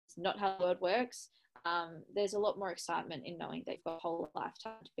just not how the world works. There's a lot more excitement in knowing that you've got a whole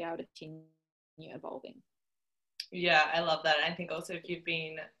lifetime to be able to continue evolving. Yeah, I love that. And I think also if you've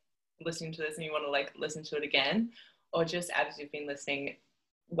been listening to this and you want to listen to it again, or just as you've been listening,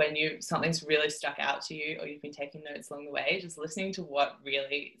 when something's really stuck out to you, or you've been taking notes along the way, just listening to what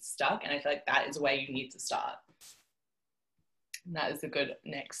really stuck. And I feel like that is where you need to start. And that is a good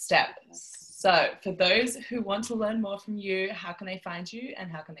next step. So for those who want to learn more from you, how can they find you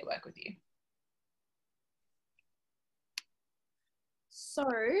and how can they work with you? So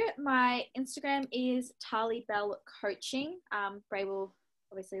my Instagram is Tali Bell Coaching. Bray will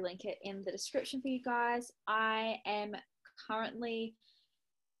obviously link it in the description for you guys. I am currently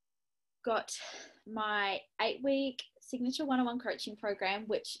got my 8-week signature one-on-one coaching program,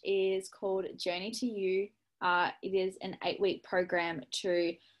 which is called Journey to You. It is an 8-week program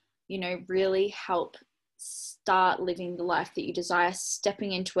to, really help start living the life that you desire,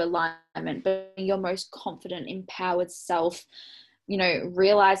 stepping into alignment, being your most confident, empowered self,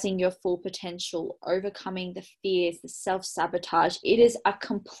 realizing your full potential, overcoming the fears, the self-sabotage. It is a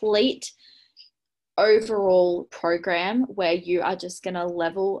complete overall program where you are just going to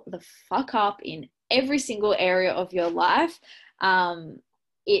level the fuck up in every single area of your life.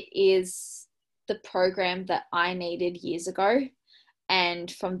 It is the program that I needed years ago,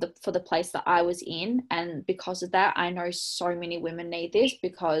 and for the place that I was in. And because of that, I know so many women need this,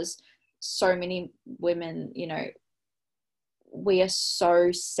 because so many women, we are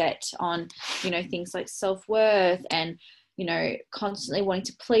so set on, things like self-worth and, constantly wanting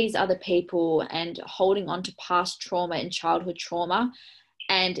to please other people and holding on to past trauma and childhood trauma.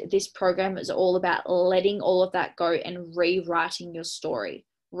 And this program is all about letting all of that go and rewriting your story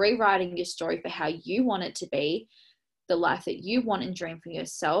for how you want it to be, the life that you want and dream for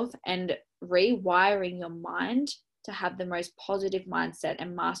yourself, and rewiring your mind to have the most positive mindset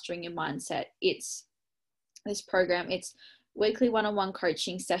and mastering your mindset. It's weekly one-on-one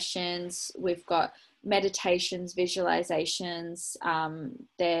coaching sessions. We've got meditations, visualizations.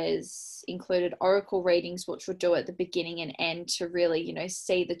 There's included oracle readings, which we'll do at the beginning and end to really,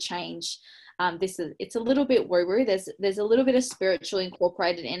 see the change. It's a little bit woo-woo. There's a little bit of spiritual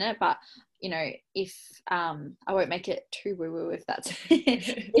incorporated in it, but if I won't make it too woo-woo if that's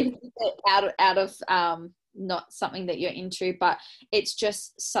if out of not something that you're into, but it's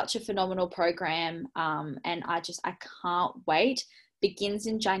just such a phenomenal program. And I can't wait. Begins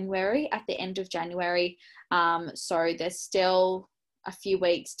in January, at the end of January. So there's still a few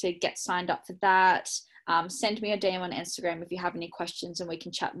weeks to get signed up for that. Send me a DM on Instagram if you have any questions and we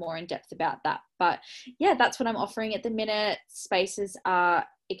can chat more in depth about that. But yeah, that's what I'm offering at the minute. Spaces are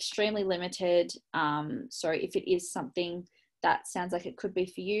extremely limited. So if it is something that sounds like it could be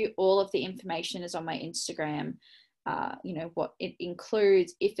for you, all of the information is on my Instagram. What it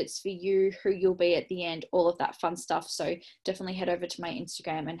includes, if it's for you, who you'll be at the end, all of that fun stuff. So definitely head over to my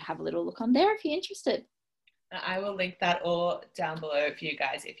Instagram and have a little look on there if you're interested. I will link that all down below for you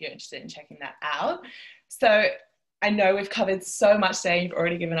guys if you're interested in checking that out. So I know we've covered so much today. You've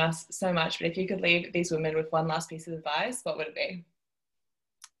already given us so much, but if you could leave these women with one last piece of advice, what would it be?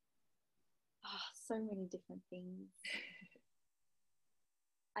 So many different things.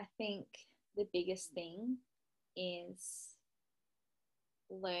 I think the biggest thing is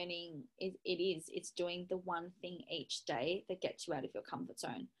learning it's doing the one thing each day that gets you out of your comfort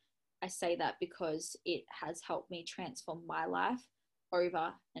zone. I say that because it has helped me transform my life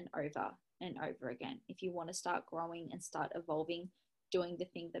over and over and over again. If you want to start growing and start evolving, doing the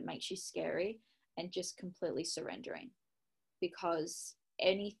thing that makes you scary and just completely surrendering, because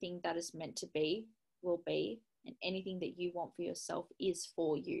anything that is meant to be will be, and anything that you want for yourself is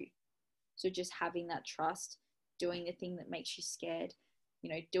for you. So just having that trust, doing the thing that makes you scared,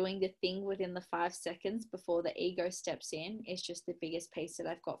 doing the thing within the 5 seconds before the ego steps in is just the biggest piece that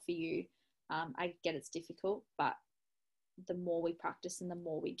I've got for you. I get it's difficult, but the more we practice and the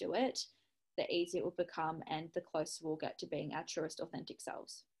more we do it, the easier it will become and the closer we'll get to being our truest, authentic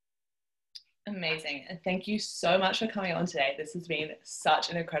selves. Amazing. And thank you so much for coming on today. This has been such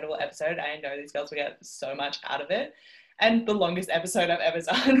an incredible episode. I know these girls will get so much out of it. And the longest episode I've ever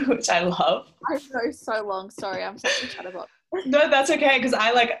done, which I love. I know, so long. Sorry, I'm such a chatterbox. No, that's okay, because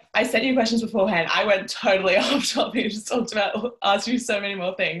I sent you questions beforehand. I went totally off topic, just asked you so many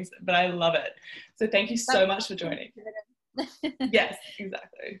more things, but I love it. So thank you so much for joining. Yes,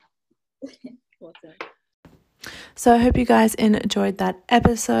 exactly. Awesome. So I hope you guys enjoyed that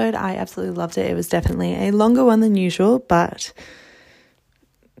episode. I absolutely loved it. It was definitely a longer one than usual, but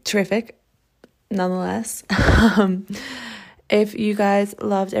terrific nonetheless. If you guys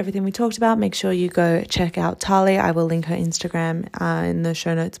loved everything we talked about, make sure you go check out Tali. I will link her Instagram in the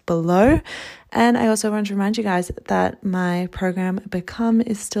show notes below. And I also want to remind you guys that my program Become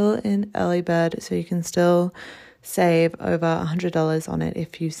is still in early bird, so you can still save over $100 on it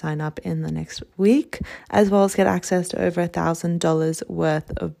if you sign up in the next week, as well as get access to over $1,000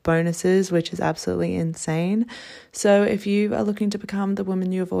 worth of bonuses, which is absolutely insane. So if you are looking to become the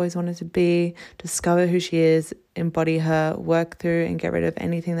woman you've always wanted to be, discover who she is, embody her, work through and get rid of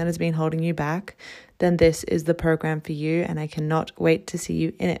anything that has been holding you back, then this is the program for you, and I cannot wait to see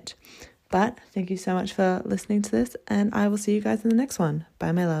you in it. But thank you so much for listening to this, and I will see you guys in the next one.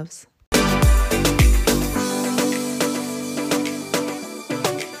 Bye, my loves.